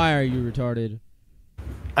 Why? Why are you retarded?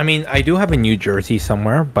 I mean, I do have a New Jersey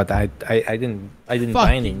somewhere, but I didn't Fuck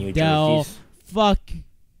buy any New Del. Jerseys. Fuck.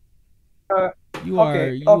 Uh, You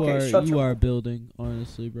okay, shut you your are building,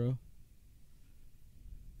 honestly, bro.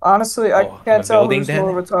 Honestly, I Oh, I'm can't a tell building who's then?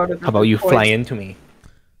 more retarded. How about you fly into me?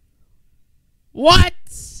 What?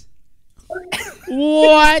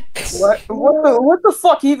 What? What the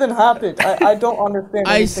fuck even happened? I don't understand.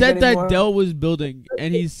 I anything said anymore. that Del was building,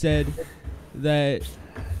 and he said that.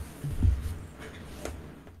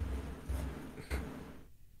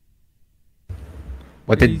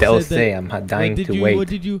 What he did Dell said that- say? I'm dying to wait. What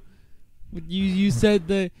did you? You said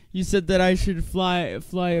that I should fly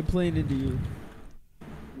a plane into you.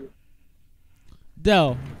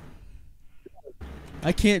 Del,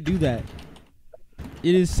 I can't do that.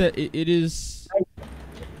 It is set. It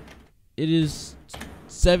is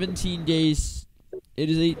 17 days. It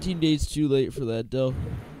is 18 days too late for that, Del.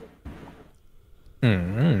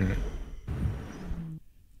 Mm-hmm.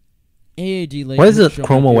 AAD late. What is has a shown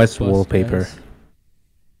Chrome to be a OS bust, wallpaper?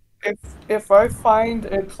 guys. If I find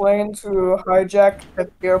a plane to hijack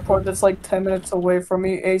at the airport that's like 10 minutes away from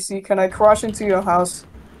me, AC, can I crash into your house?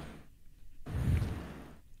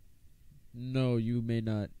 No, you may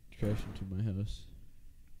not crash into my house.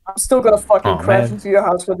 I'm still gonna fucking Aw, crash man. into your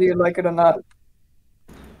house whether you like it or not.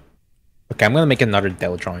 Okay, I'm gonna make another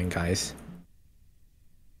Dell drawing, guys.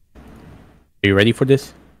 Are you ready for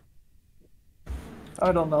this?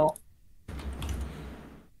 I don't know.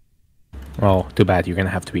 Oh, too bad. You're gonna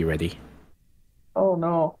have to be ready. Oh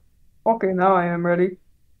no. Okay, now I am ready.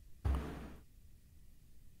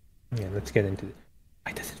 Yeah, let's get into it.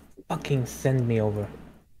 Why does it fucking send me over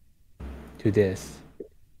to this?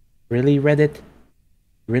 Really, Reddit?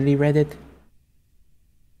 Really, Reddit?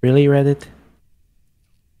 Really, Reddit?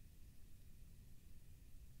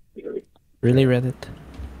 Really, Reddit?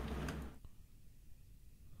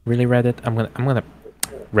 Really, Reddit? I'm gonna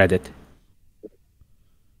Reddit.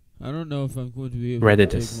 I don't know if I'm going to be able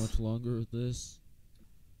Reddit to is- take much longer with this.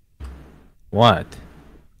 What?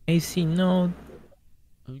 AC, no.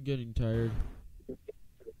 I'm getting tired.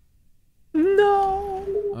 No.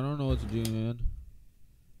 I don't know what to do, man.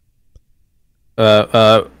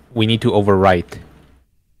 We need to overwrite.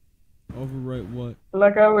 Overwrite what?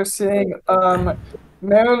 Like I was saying,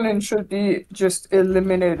 Maryland should be just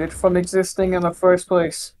eliminated from existing in the first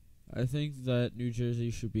place. I think that New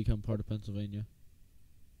Jersey should become part of Pennsylvania.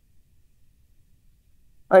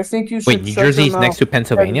 I think you should Wait, New shut Jersey's your next to mouth.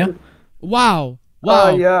 Pennsylvania? Wow!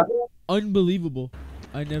 Wow! Yeah. Unbelievable.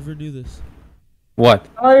 I never knew this. What?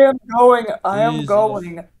 I am going It is-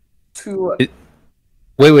 to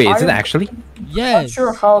Wait, I is it am- actually? Yes!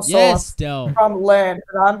 your house Yes, Del. from land,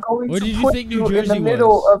 and I'm going Where to did you put think New you in the Jersey middle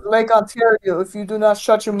was? of Lake Ontario if you do not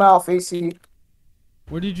shut your mouth, AC.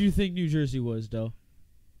 Where did you think New Jersey was, Del?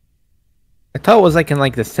 I thought it was like in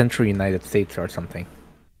like the central United States or something.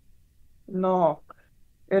 No.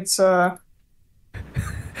 It's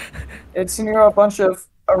it's near a bunch of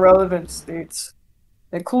irrelevant states,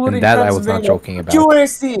 including And that I was not Pennsylvania. joking about.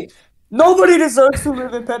 UAC. Nobody deserves to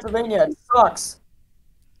live in Pennsylvania. It sucks.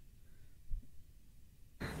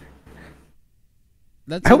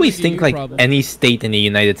 That's I always a think you like problem. any state in the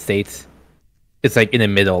United States, it's like in the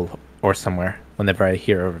middle or somewhere. Whenever I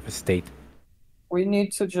hear of a state, We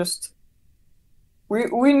need to just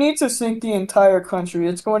we need to sink the entire country.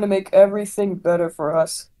 It's going to make everything better for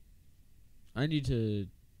us. I need to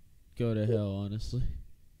go to hell, honestly.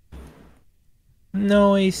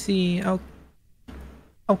 no AC.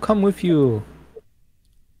 I'll come with you.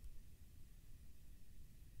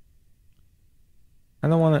 I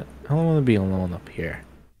don't wanna be alone up here.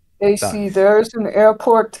 AC, there's an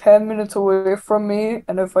airport 10 minutes away from me,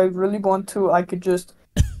 and if I really want to, I could just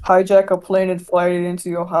hijack a plane and fly it into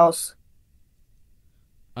your house.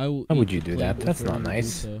 I will Why eat would the you do plane that? That's before not you do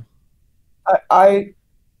nice. so.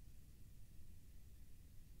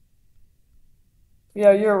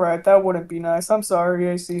 Yeah, you're right. That wouldn't be nice. I'm sorry,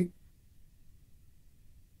 AC.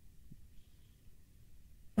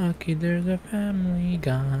 Okay, there's a Family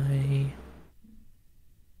Guy.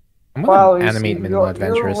 I'm Wow, gonna AC, animate Minimal you're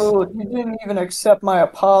Adventures. rude. You didn't even accept my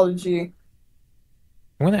apology.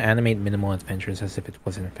 I'm gonna animate Minimal Adventures as if it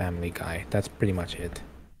wasn't a Family Guy. That's pretty much it.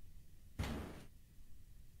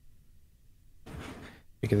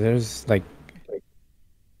 Because there's like,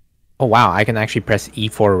 oh wow, I can actually press E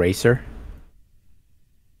for eraser.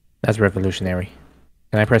 That's revolutionary.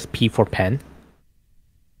 Can I press P for pen?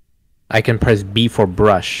 I can press B for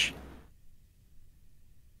brush.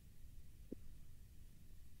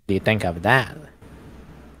 Do you think of that?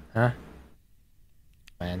 Huh?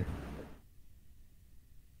 Man.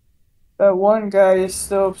 That one guy is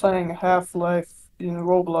still playing Half-Life in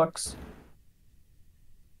Roblox.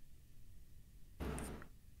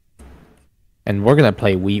 And we're gonna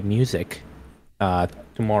play Wii music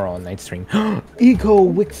tomorrow on night stream. Eco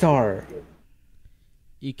Wixar!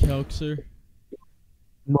 Ekelxer.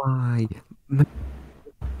 My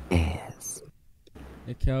yes.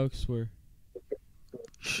 Ekelxer.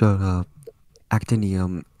 Shut up.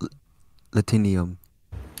 Actinium. Lintinium.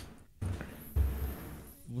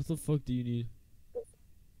 What the fuck do you need?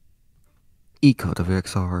 Eco. The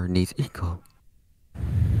VXR needs eco.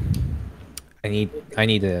 I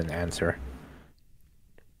need an answer.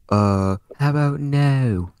 How about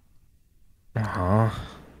no? Uh-huh.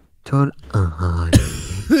 Turn on.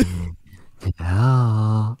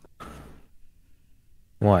 Yeah.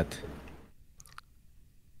 What?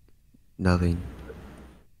 Nothing.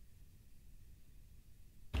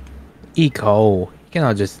 Eco, you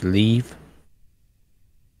cannot just leave.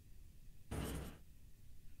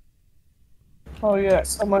 Oh yeah,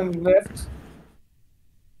 someone left.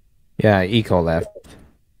 Yeah, Eco left.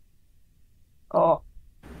 Oh,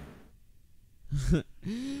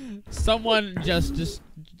 Someone just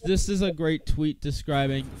this is a great tweet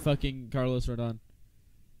describing fucking Carlos Rodon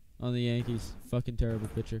on the Yankees. Fucking terrible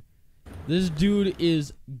pitcher. This dude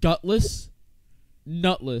is gutless,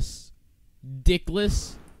 nutless,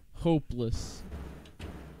 dickless, hopeless.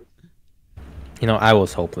 You know, I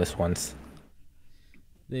was hopeless once.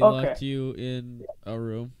 They Okay. locked you in a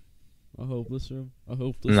room, a hopeless room, a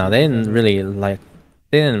hopeless. No, room they of didn't ever- really like.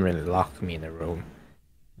 They didn't really lock me in a room.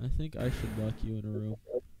 I think I should lock you in a room.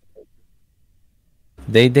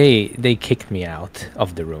 They kicked me out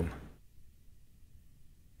of the room.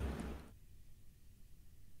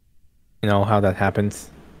 You know how that happens?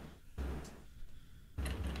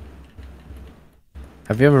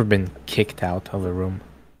 Have you ever been kicked out of a room?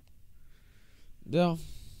 Yeah.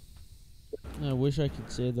 I wish I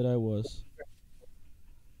could say that I was.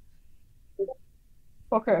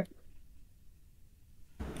 okay.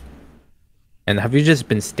 And have you just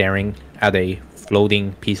been staring at a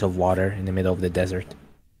floating piece of water in the middle of the desert?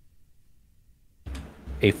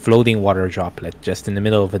 A floating water droplet just in the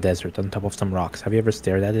middle of a desert on top of some rocks. Have you ever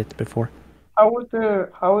stared at it before? How would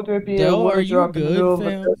there be a Dell, water are you drop in the middle good,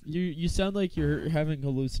 of fam? a desert? You sound like you're having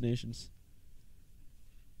hallucinations.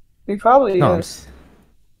 He probably No, is.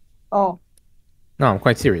 Oh, no, I'm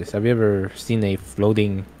quite serious. Have you ever seen a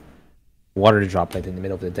floating water droplet in the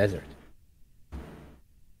middle of the desert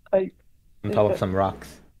I on top of some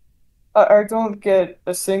rocks? I don't get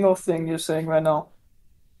a single thing you're saying right now.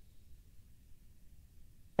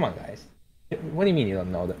 Come on, guys. What do you mean you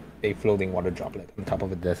don't know that a floating water droplet on top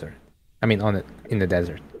of a desert? I mean, on it in the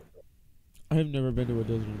desert. I've never been to a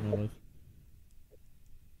desert in my life.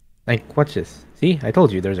 Like, watch this. See, I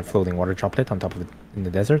told you there's a floating water droplet on top of it in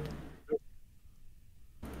the desert.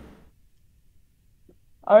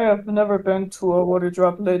 I have never been to a water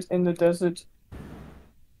droplet in the desert.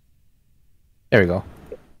 There we go.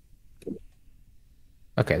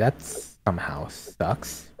 Okay, that somehow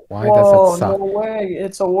sucks. Why does Whoa, that suck? no way.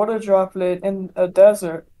 It's a water droplet in a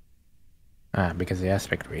desert. Ah, because the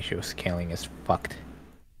aspect ratio scaling is fucked.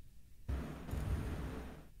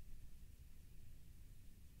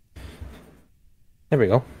 There we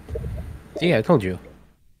go. See, I told you.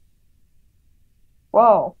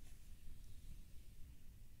 Wow.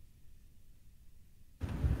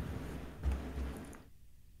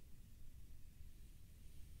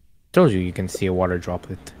 Told you you can see a water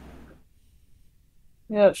droplet.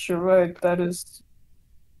 Yes, you're right. That is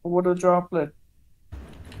a water droplet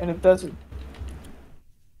in a desert.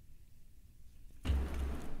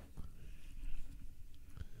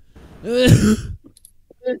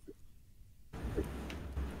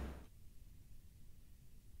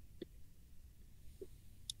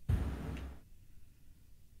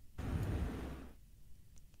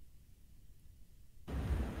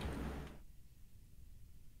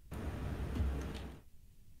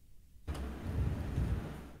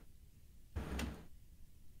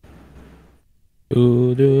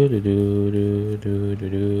 Do do do do do do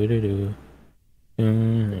do do do.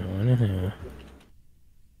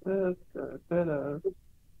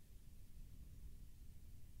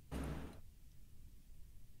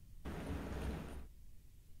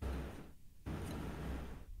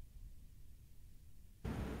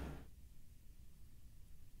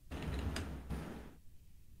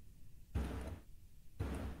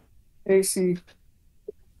 AC,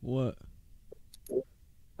 What?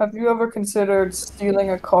 have you ever considered stealing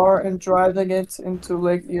a car and driving it into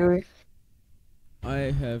Lake Erie? I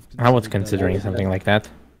have. I was considered that considering before. something like that.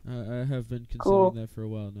 I have been considering Cool. that for a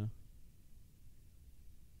while now.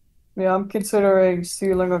 Yeah, I'm considering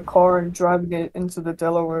stealing a car and driving it into the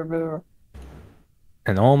Delaware River.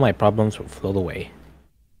 And all my problems will float away.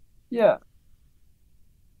 Yeah,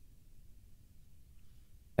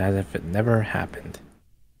 As if it never happened.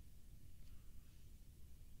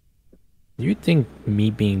 Do you think me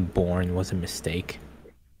being born was a mistake?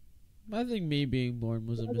 I think me being born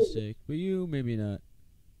was a mistake, but you maybe not.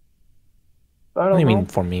 I What do don't you know. mean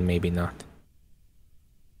for me, maybe not?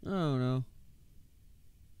 I don't know.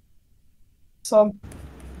 Some.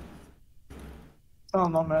 I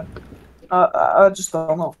don't know, man. I just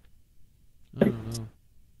don't know. I don't know.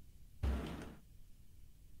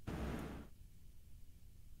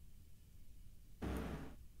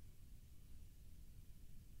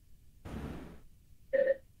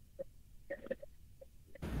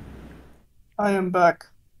 I am back.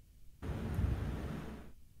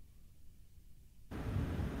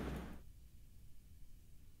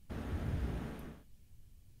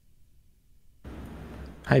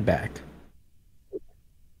 Hi, back.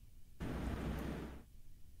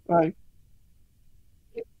 Right.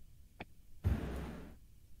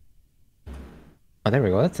 Oh, there we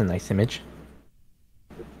go. That's a nice image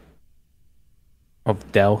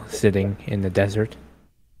of Dell sitting in the desert,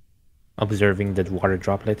 observing the water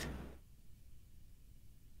droplet.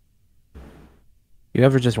 You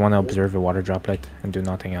ever just want to observe a water droplet and do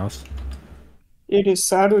nothing else? It is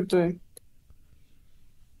Saturday.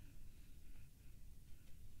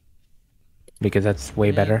 Because that's way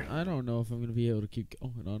Man, better. I don't know if I'm gonna be able to keep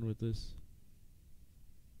going on with this.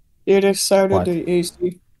 It is Saturday,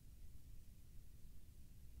 AC.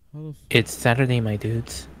 How the It's Saturday, my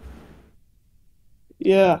dudes.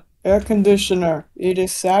 Yeah, air conditioner. It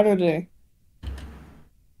is Saturday.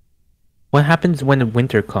 What happens when the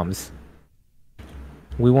winter comes?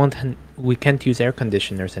 We can't use air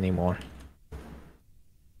conditioners anymore.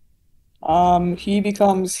 He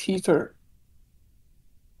becomes heater.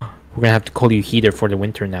 We're gonna have to call you heater for the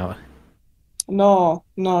winter now. No,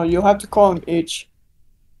 you have to call him H.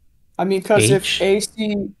 I mean, cause H?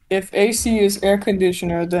 if AC is air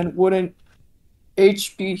conditioner, then wouldn't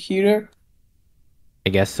H be heater? I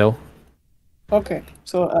guess so. Okay,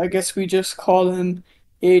 so I guess we just call him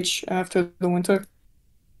H after the winter.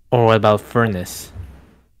 Or what about furnace?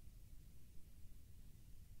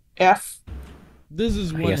 F. This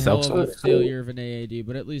is I one guess hell so. of a failure of an AAD,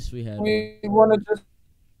 but at least we had one. We wanna just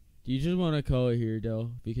Do you just want to call it here,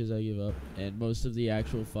 Del? Because I give up. And most of the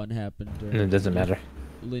actual fun happened during It doesn't matter.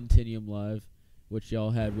 Lintinium Live, which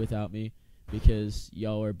y'all had without me, because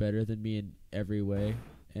y'all are better than me in every way,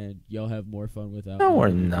 and y'all have more fun without No, me. we're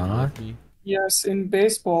than you do not. with me. yes in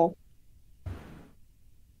baseball.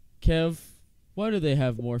 Kev, why do they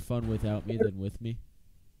have more fun without me than with me?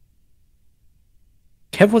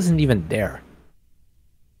 Kev wasn't even there.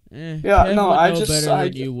 Eh, Yeah, Kev no, would I know just better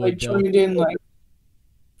than you would, Del. joined in like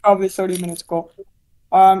probably 30 minutes ago.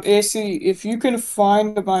 AC, if you can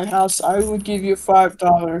find my house, I will give you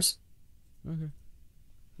 $5. Okay.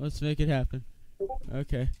 Let's make it happen.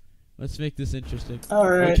 Okay. Let's make this interesting. All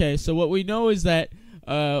right. Okay, so what we know is that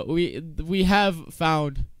we have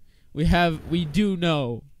found we do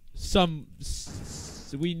know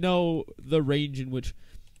we know the range in which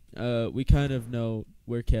we kind of know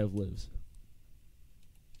where Kev lives.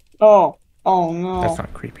 Oh That's no.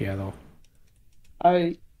 not creepy at all.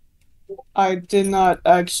 I did not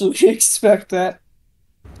actually expect that.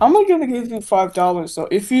 I'm not gonna give you $5 so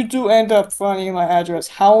if you do end up finding my address,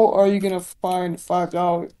 how are you gonna find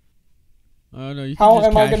 $5? Oh no, you can How just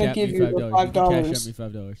am I cash gonna at give me you the $5. You can cash at $5?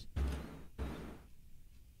 me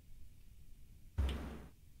 $5.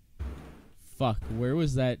 Fuck, where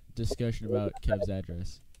was that discussion about Kev's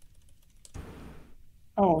address?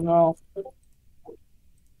 Oh no.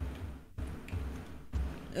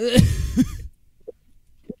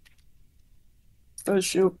 Oh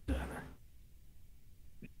shoot.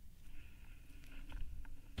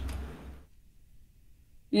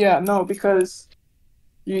 Yeah, no, because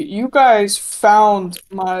you guys found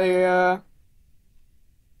my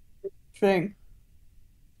thing.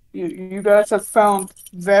 You guys have found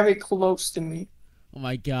very close to me. Oh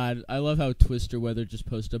my god, I love how Twister Weather just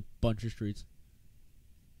posted a bunch of streets.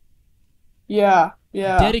 Yeah.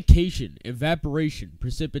 Dedication, evaporation,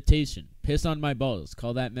 precipitation, piss on my balls.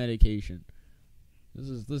 Call that medication. This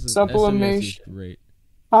is Sublimation. SWS is great.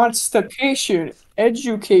 Constipation,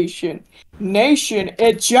 education, nation,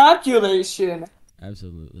 ejaculation.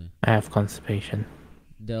 Absolutely. I have constipation.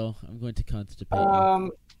 Del, I'm going to constipate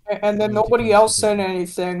you. And then I'm going to nobody else said constipate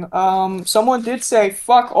anything. Someone did say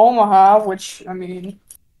fuck Omaha, which I mean,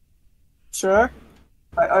 sure.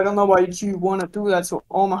 I don't know why you want to do that to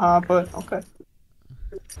Omaha, but okay.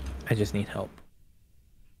 I just need help.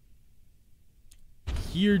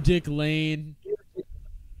 Here, Dick Lane.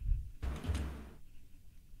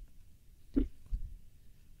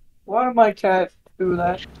 Why did my cat do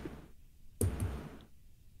that?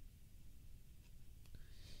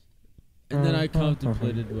 And then I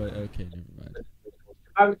contemplated what. Okay, never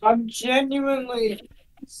mind. I'm genuinely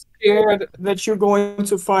scared that you're going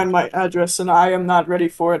to find my address, and I am not ready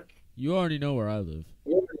for it. You already know where I live.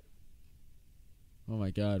 Oh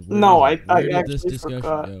my god. No, where I did this actually discussion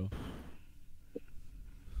forgot. go?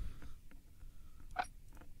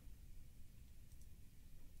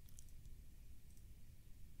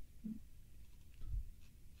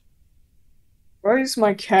 Why is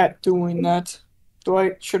my cat doing that?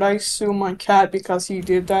 Should I sue my cat because he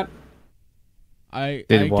did that? I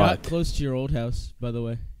Did got what? close to your old house, by the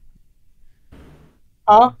way.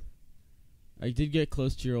 Huh? I did get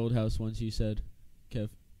close to your old house once, you said, Kev.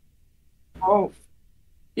 Oh.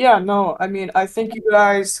 Yeah, no, I mean, I think you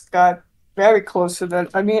guys got very close to that.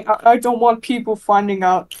 I mean, I don't want people finding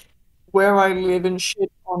out where I live and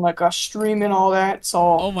shit on like a stream and all that,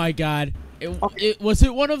 so Oh my god. Okay. It was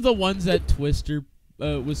it one of the ones that Twister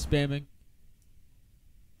was spamming?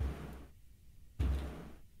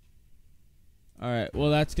 Alright, well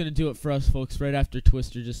that's gonna do it for us folks. Right after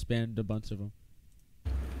Twister just spammed a bunch of them.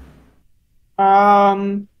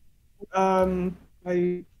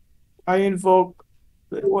 I invoke.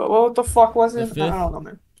 What the fuck was The it? I fifth? don't know,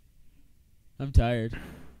 man. I'm tired.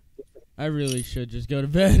 I really should just go to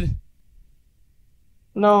bed.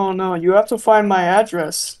 No, you have to find my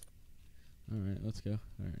address. Alright, let's go.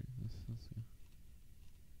 Alright, let's go.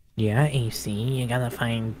 Yeah, AC, you gotta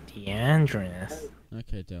find the address.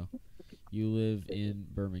 Okay, Dell. You live in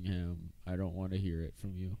Birmingham. I don't want to hear it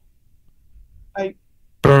from you.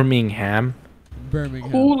 Birmingham.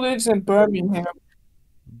 Birmingham. Who lives in Birmingham?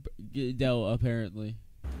 Dell, apparently.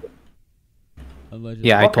 Allegedly.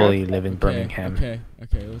 Yeah, I Okay. totally live in Birmingham. Okay,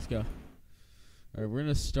 let's go. Alright, we're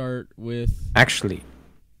gonna start with... Actually,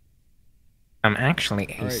 I'm actually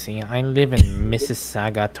Alright. AC. I live in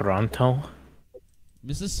Mississauga, Toronto.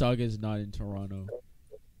 Mississauga is not in Toronto.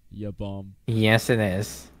 Ya bum. Yes, it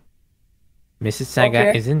is. Mississauga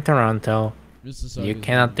Okay. is in Toronto. Mississauga You is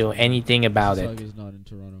cannot not do in anything about Mississauga it. is not in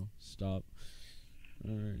Toronto. Stop.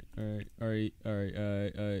 Alright.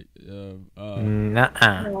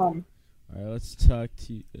 Nuh-uh. Um, Alright, let's talk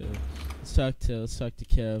to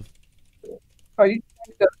Kev. are you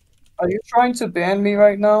trying to ban me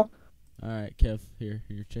right now? Alright, Kev, here,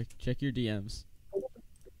 check your DMs.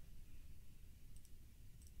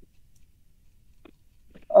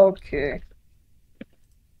 Okay.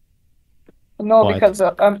 No, What? because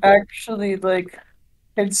I'm actually like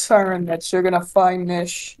concerned that you're gonna find this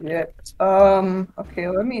shit. Okay,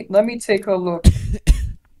 let me take a look.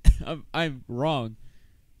 I'm wrong.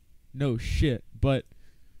 No shit, but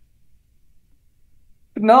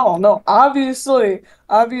No, obviously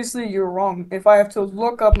you're wrong. If I have to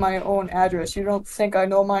look up my own address, you don't think I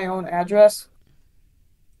know my own address?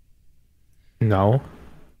 No.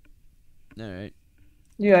 alright.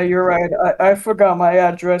 Yeah, you're right. I forgot my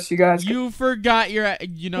address, you guys. You forgot your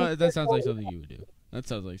you know that sounds like something you would do. That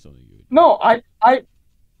sounds like something you would do. No,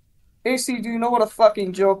 AC, do you know what a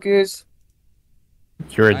fucking joke is?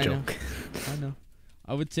 You're a I know. joke. I know.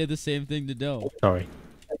 I would say the same thing to Dell. Sorry.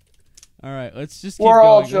 Alright, let's just keep We're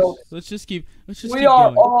all going. jokes. Let's just keep We keep are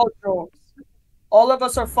going. all jokes. All of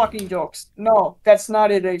us are fucking jokes. No, that's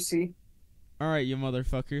not it, AC. Alright, you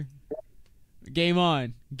motherfucker. Game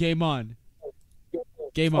on. Game on.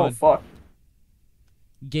 Game Oh on. fuck.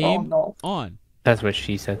 Game no. on. That's what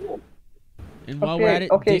she said. And while we're at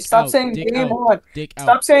it, Okay, dick stop out, saying dick game out, on. dick out.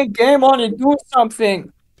 Stop saying game on and do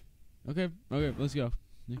something. Okay, let's go.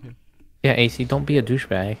 Okay. Yeah, AC, don't be a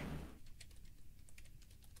douchebag.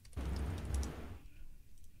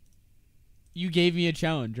 You gave me a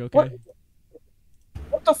challenge, okay?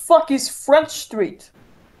 What the fuck is French Street?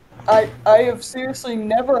 I have seriously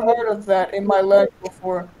never heard of that in my life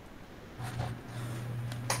before.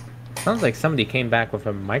 Sounds like somebody came back with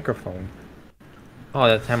a microphone. Oh,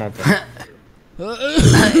 that's Hamilton.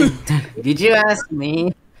 Did you ask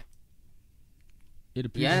me? It You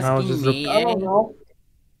appears. I was asking just me? I don't know.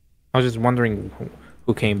 I was just wondering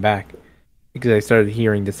who came back. Because I started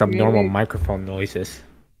hearing this abnormal Really? microphone noises.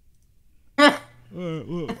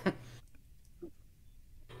 Well,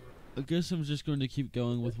 I guess I'm just going to keep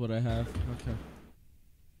going with what I have.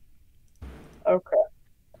 Okay.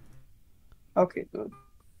 Okay, good.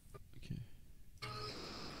 Okay.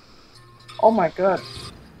 Oh my god.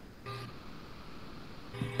 Alright,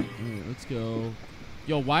 let's go.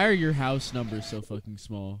 Yo, why are your house numbers so fucking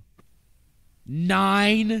small?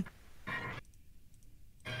 9?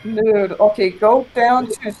 Dude, okay, go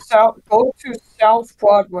to South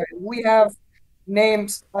Broadway. We have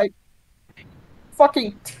names like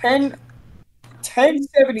fucking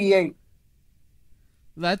 1078.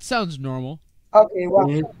 That sounds normal. Okay, well,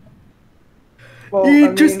 Yeah. well, I mean,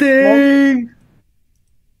 Interesting.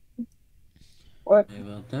 what? Sorry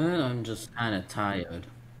about that. I'm just kind of tired.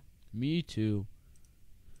 Me too.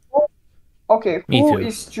 Okay, Me who too.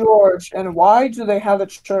 is George and why do they have a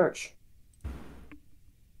church?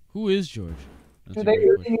 Who is George? That's Do a they great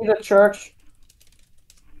really question. need a church?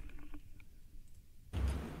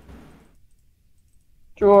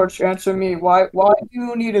 George, answer me. Why do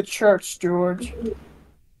you need a church, George?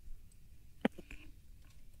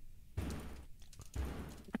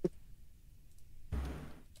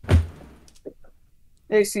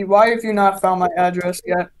 AC, why have you not found my address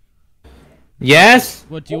yet? Yes?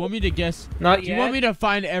 What do you want me to guess? Not Do you want me to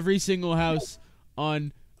find every single house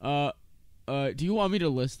on do you want me to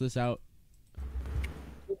list this out?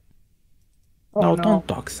 Oh, No, no. don't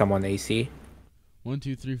dock someone, AC. 1,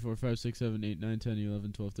 2, 3, 4, 5, 6, 7, 8, 9, 10,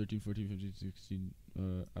 11, 12, 13, 14, 15, 16.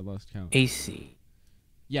 I lost count. AC.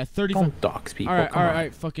 Yeah, 35. Don't dox people. Alright, come on.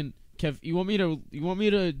 alright, fucking Kev, you want me to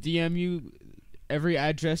DM you every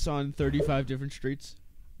address on 35 different streets?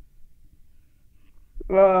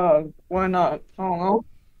 Why not? I don't know.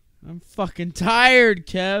 I'm fucking tired,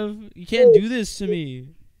 Kev. You can't do this to me.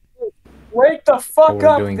 Wake the fuck we're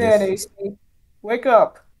up doing then, this. AC. Wake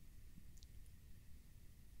up.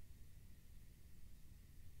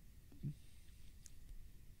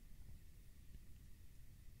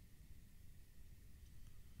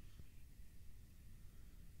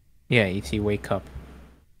 Yeah, AC, wake up.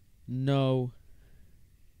 No.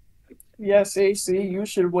 Yes, AC, you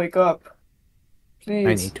should wake up. Please.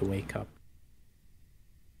 I need to wake up.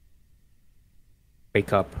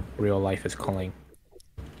 Wake up. Real life is calling.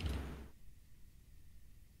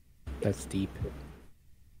 That's deep.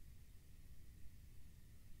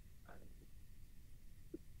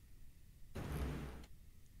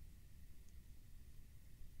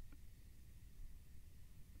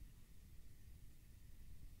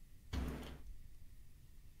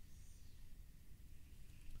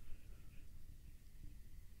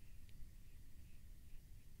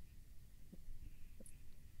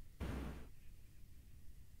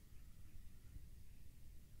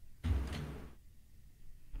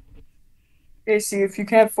 AC, if you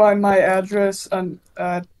can't find my address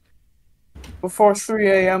before 3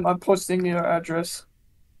 a.m., I'm posting your address.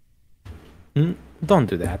 Don't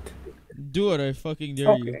do that. Do it, I fucking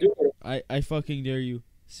dare you. Okay. I fucking dare you.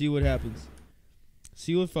 See what happens.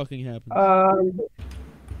 See what fucking happens.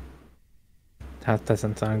 That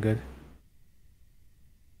doesn't sound good.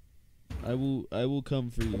 I will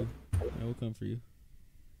come for you. I will come for you.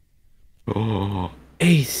 Oh.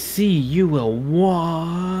 AC, you will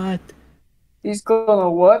what? He's gonna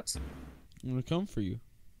what? I'm gonna come for you.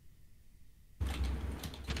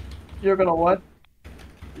 You're gonna what?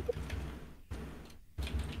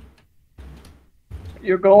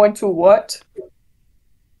 You're going to what?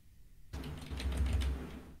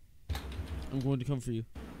 I'm going to come for you.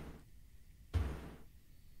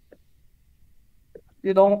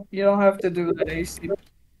 You don't have to do that, AC.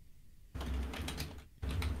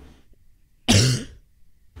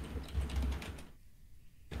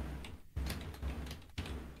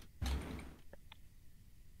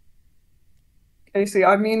 AC,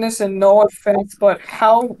 I mean this in no offense, but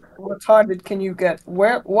how retarded can you get?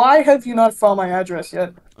 Why have you not found my address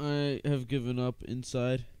yet? I have given up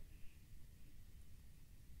inside.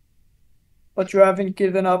 But you haven't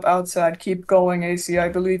given up outside. Keep going, AC. I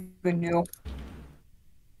believe in you.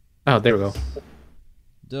 Oh, there we go.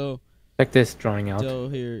 Doe, Check this drawing out. Doe,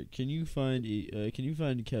 here. Can you find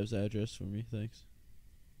Kev's address for me? Thanks.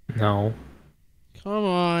 No, Come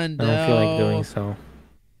on, I Doe. don't feel like doing so.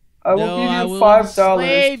 I will No, give I you will $5.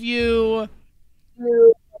 enslave you.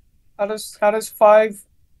 How does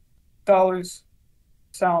 $5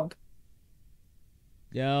 sound?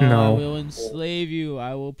 Del, No. I will enslave you.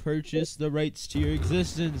 I will purchase the rights to your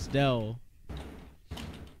existence, Del.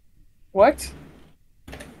 What?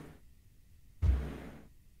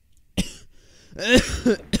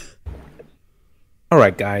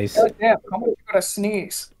 Alright, guys. God damn, how much you gotta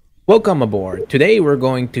sneeze? Welcome aboard. Today we're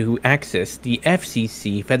going to access the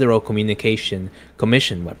FCC Federal Communication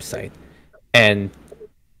Commission website and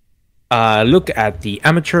look at the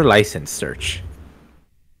amateur license search.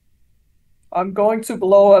 I'm going to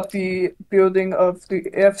blow up the building of the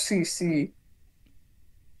FCC.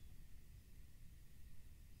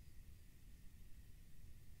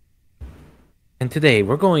 And today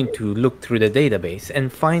we're going to look through the database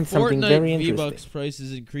and find something very Fortnite interesting. V-Bucks price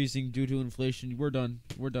is increasing due to inflation. We're done.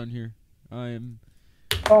 We're done here. I am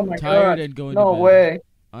Oh my tired god. and going No to bed. way.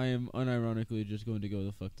 I am unironically just going to go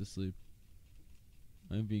the fuck to sleep.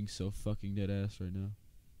 I'm being so fucking dead ass right now.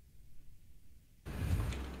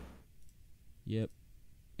 Yep.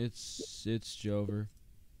 It's Jover.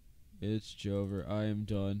 It's Jover. I am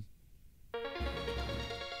done.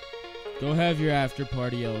 Go have your after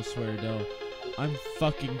party elsewhere, Del. I'm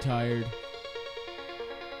fucking tired.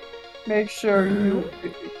 Make sure you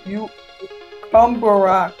come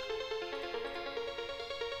back.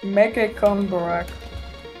 Make a come back.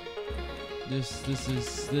 This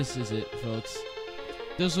is it, folks.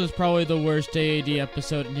 This was probably the worst AAD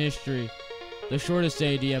episode in history. The shortest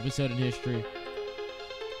AAD episode in history.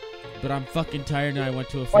 but I'm fucking tired and I went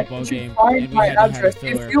to a Why football did you game find and we my had to have a address?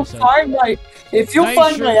 filler If you episode. find my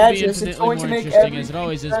Tonight's show will be address, it's infinitely going more to make interesting as it everything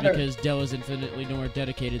always is better. because Dell is infinitely more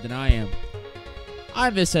dedicated than I am.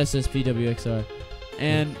 I'm Miss SSPWXR,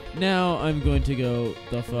 and now I'm going to go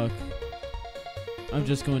the fuck. I'm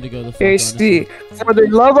just going to go the fuck. AC, for the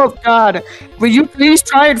love of God, will you please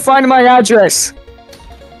try and find my address?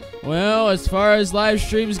 Well, as far as live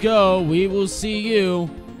streams go, we will see you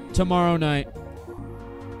tomorrow night.